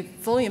 definitely.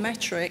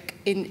 Volumetric,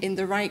 in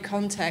the right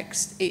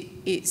context,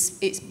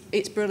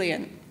 it's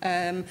brilliant.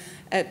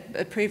 At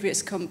a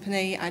previous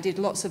company, I did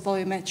lots of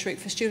volumetric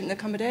for student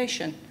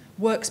accommodation.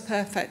 Works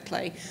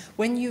perfectly.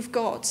 When you've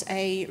got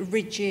a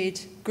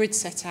rigid grid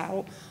set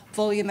out,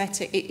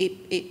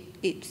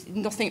 volumetric,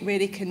 nothing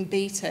really can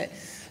beat it.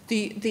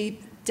 The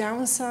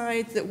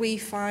downside that we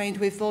find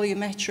with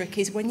volumetric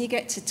is when you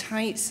get to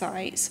tight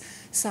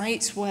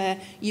sites where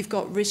you've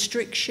got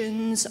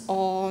restrictions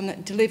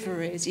on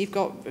deliveries, you've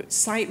got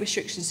site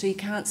restrictions, so you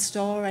can't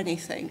store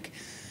anything.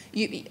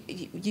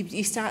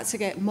 You start to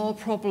get more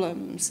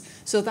problems.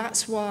 So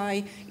that's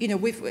why, you know,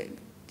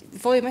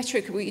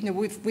 volumetric,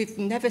 we've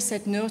never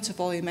said no to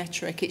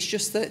volumetric. It's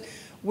just that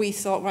we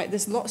thought, right,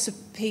 there's lots of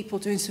people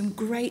doing some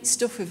great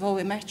stuff with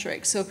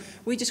volumetric, so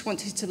we just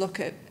wanted to look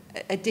at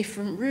a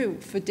different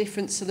route for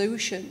different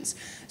solutions.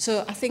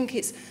 So I think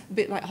it's a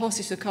bit like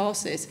horses for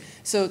courses.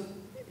 So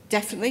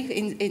definitely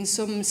in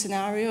some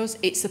scenarios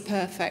it's the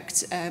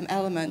perfect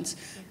element,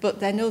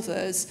 but then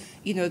others,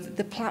 you know,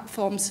 the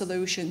platform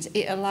solutions,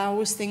 it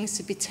allows things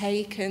to be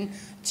taken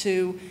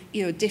to,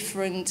 you know,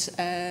 different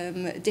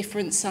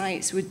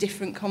sites with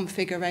different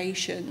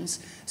configurations.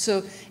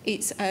 So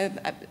it's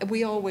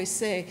we always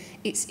say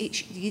it's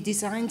you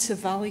design to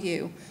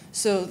value.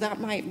 So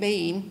that might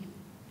mean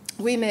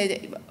we made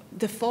it,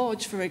 the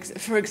forge,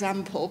 for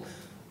example.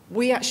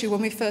 We actually,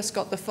 when we first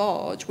got the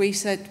forge, we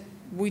said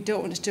we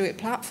don't want to do it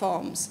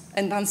platforms,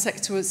 and Dan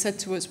said to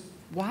us,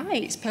 why?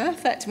 It's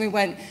perfect. And we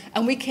went,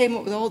 and we came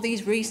up with all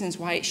these reasons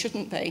why it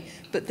shouldn't be,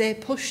 but they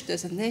pushed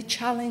us and they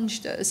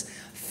challenged us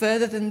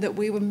further than that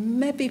we were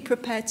maybe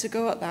prepared to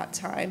go at that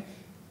time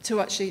to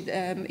actually,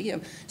 you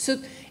know.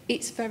 So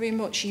it's very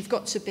much, you've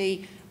got to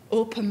be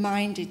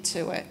open-minded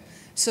to it.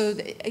 So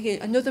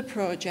again, another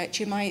project,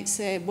 you might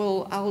say,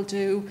 well, I'll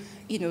do,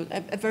 you know,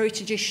 a very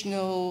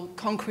traditional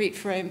concrete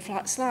frame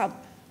flat slab,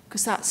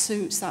 because that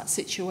suits that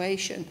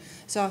situation.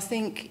 So I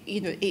think, you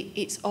know,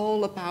 it's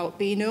all about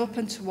being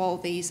open to all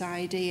these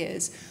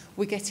ideas.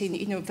 We're getting,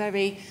 you know,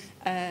 very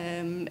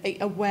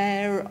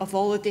aware of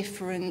all the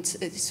different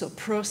sort of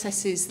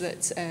processes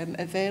that's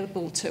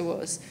available to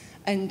us,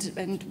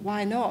 and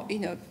why not, you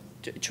know,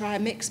 try a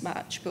mix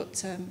match,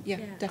 but yeah,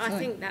 definitely. I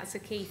think that's a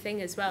key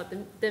thing as well.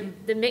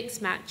 The mix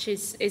match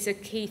is a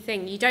key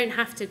thing. You don't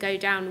have to go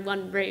down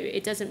one route.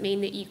 It doesn't mean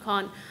that you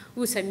can't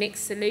also mix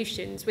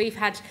solutions. We've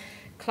had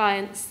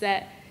clients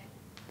that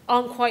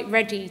aren't quite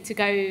ready to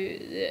go,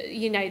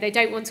 you know, they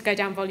don't want to go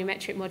down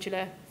volumetric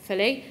modular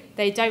fully,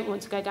 they don't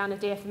want to go down a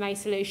DfMA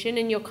solution,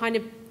 and you're kind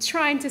of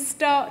trying to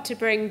start to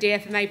bring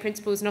DfMA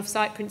principles and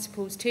off-site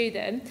principles to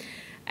them.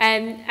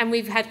 And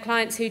we've had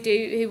clients who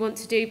want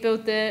to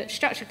build the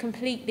structure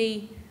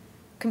completely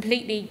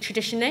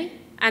traditionally,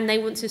 and they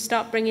want to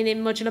start bringing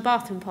in modular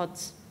bathroom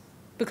pods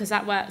because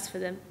that works for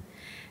them.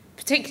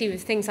 Particularly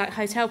with things like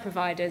hotel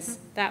providers,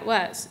 that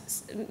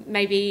works.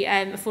 Maybe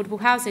affordable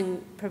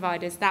housing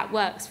providers, that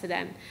works for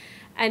them.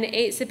 And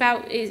it's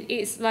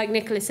like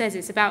Nicola says,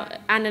 it's about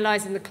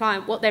analysing the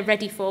client, what they're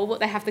ready for, what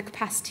they have the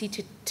capacity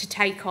to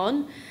take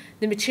on,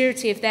 the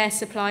maturity of their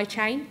supply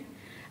chain.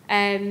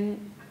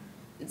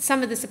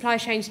 Some of the supply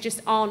chains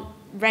just aren't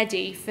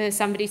ready for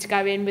somebody to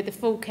go in with a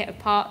full kit of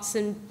parts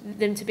and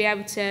them to be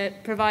able to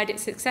provide it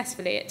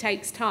successfully. It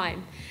takes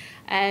time.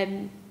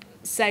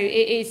 So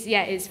it is,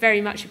 yeah, it's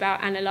very much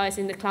about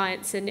analysing the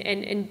clients,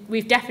 and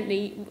we've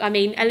definitely, I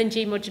mean,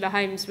 L&G Modular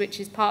Homes, which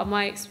is part of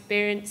my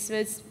experience,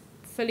 was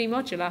fully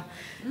modular.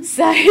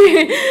 So,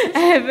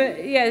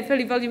 yeah,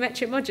 fully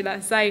volumetric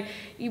modular. So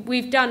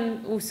we've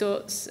done all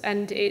sorts,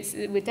 and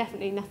we're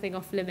definitely nothing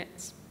off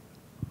limits.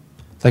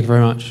 Thank you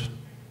very much.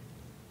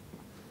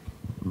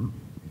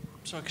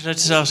 Sorry, could I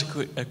just ask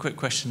a quick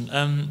question?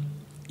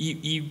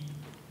 You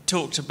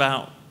talked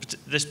about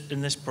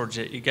in this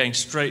project, you're going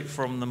straight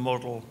from the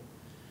model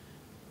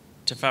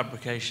to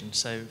fabrication,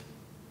 so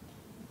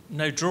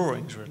no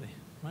drawings really,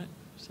 right?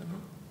 Is that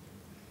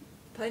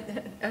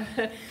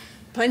right?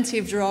 Plenty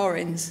of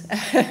drawings.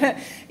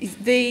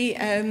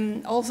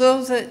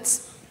 Although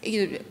that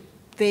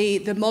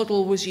the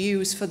model was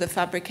used for the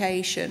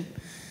fabrication,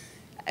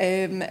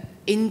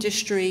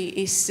 industry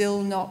is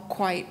still not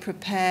quite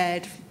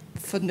prepared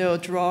for no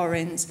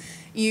drawings.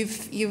 You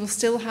will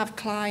still have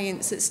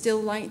clients that still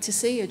like to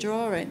see a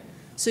drawing.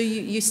 So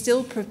you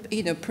still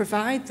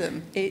provide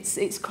them.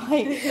 It's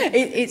quite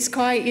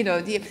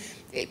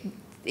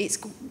it's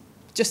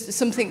just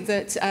something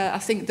that I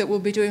think that we'll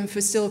be doing for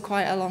still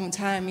quite a long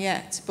time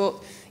yet.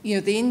 But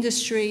the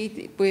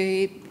industry,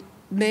 we're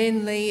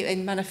mainly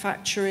in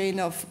manufacturing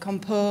of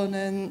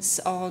components,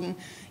 on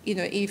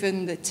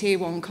even the tier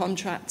 1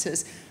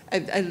 contractors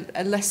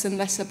are less and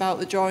less about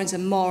the drawings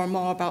and more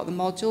about the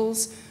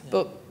modules. Yeah.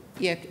 But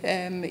yeah,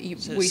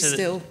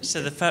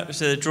 So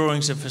the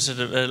drawings are for sort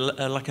of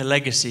like a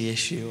legacy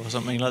issue or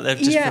something, like they're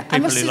just for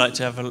people who like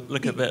to have a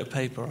look at a bit of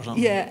paper or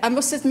something. Yeah, I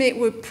must admit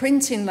we're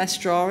printing less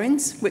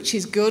drawings, which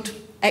is good,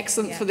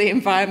 excellent for the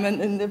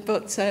environment.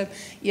 But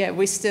yeah,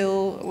 we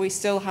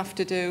still have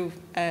to do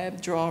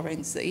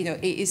drawings.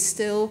 It is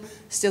still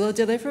a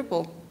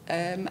deliverable.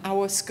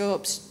 Our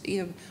scopes,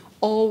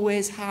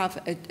 always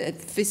have a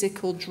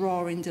physical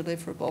drawing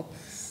deliverable.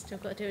 Still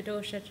got to do a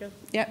door schedule.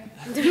 Yep.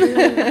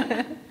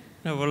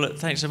 No, well, look,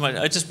 thanks so much.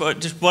 Just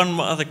one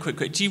other quick.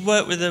 Do you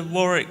work with the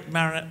Warwick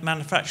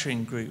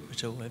Manufacturing Group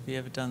at all? Have you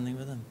ever done anything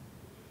with them?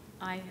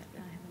 I haven't.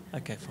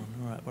 Okay, fine.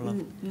 All right. Well,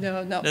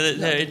 no.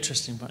 They're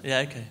interesting, but yeah,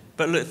 okay.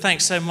 But look,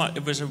 thanks so much.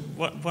 It was a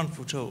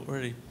wonderful talk.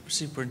 Really,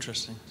 super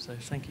interesting. So,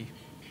 thank you.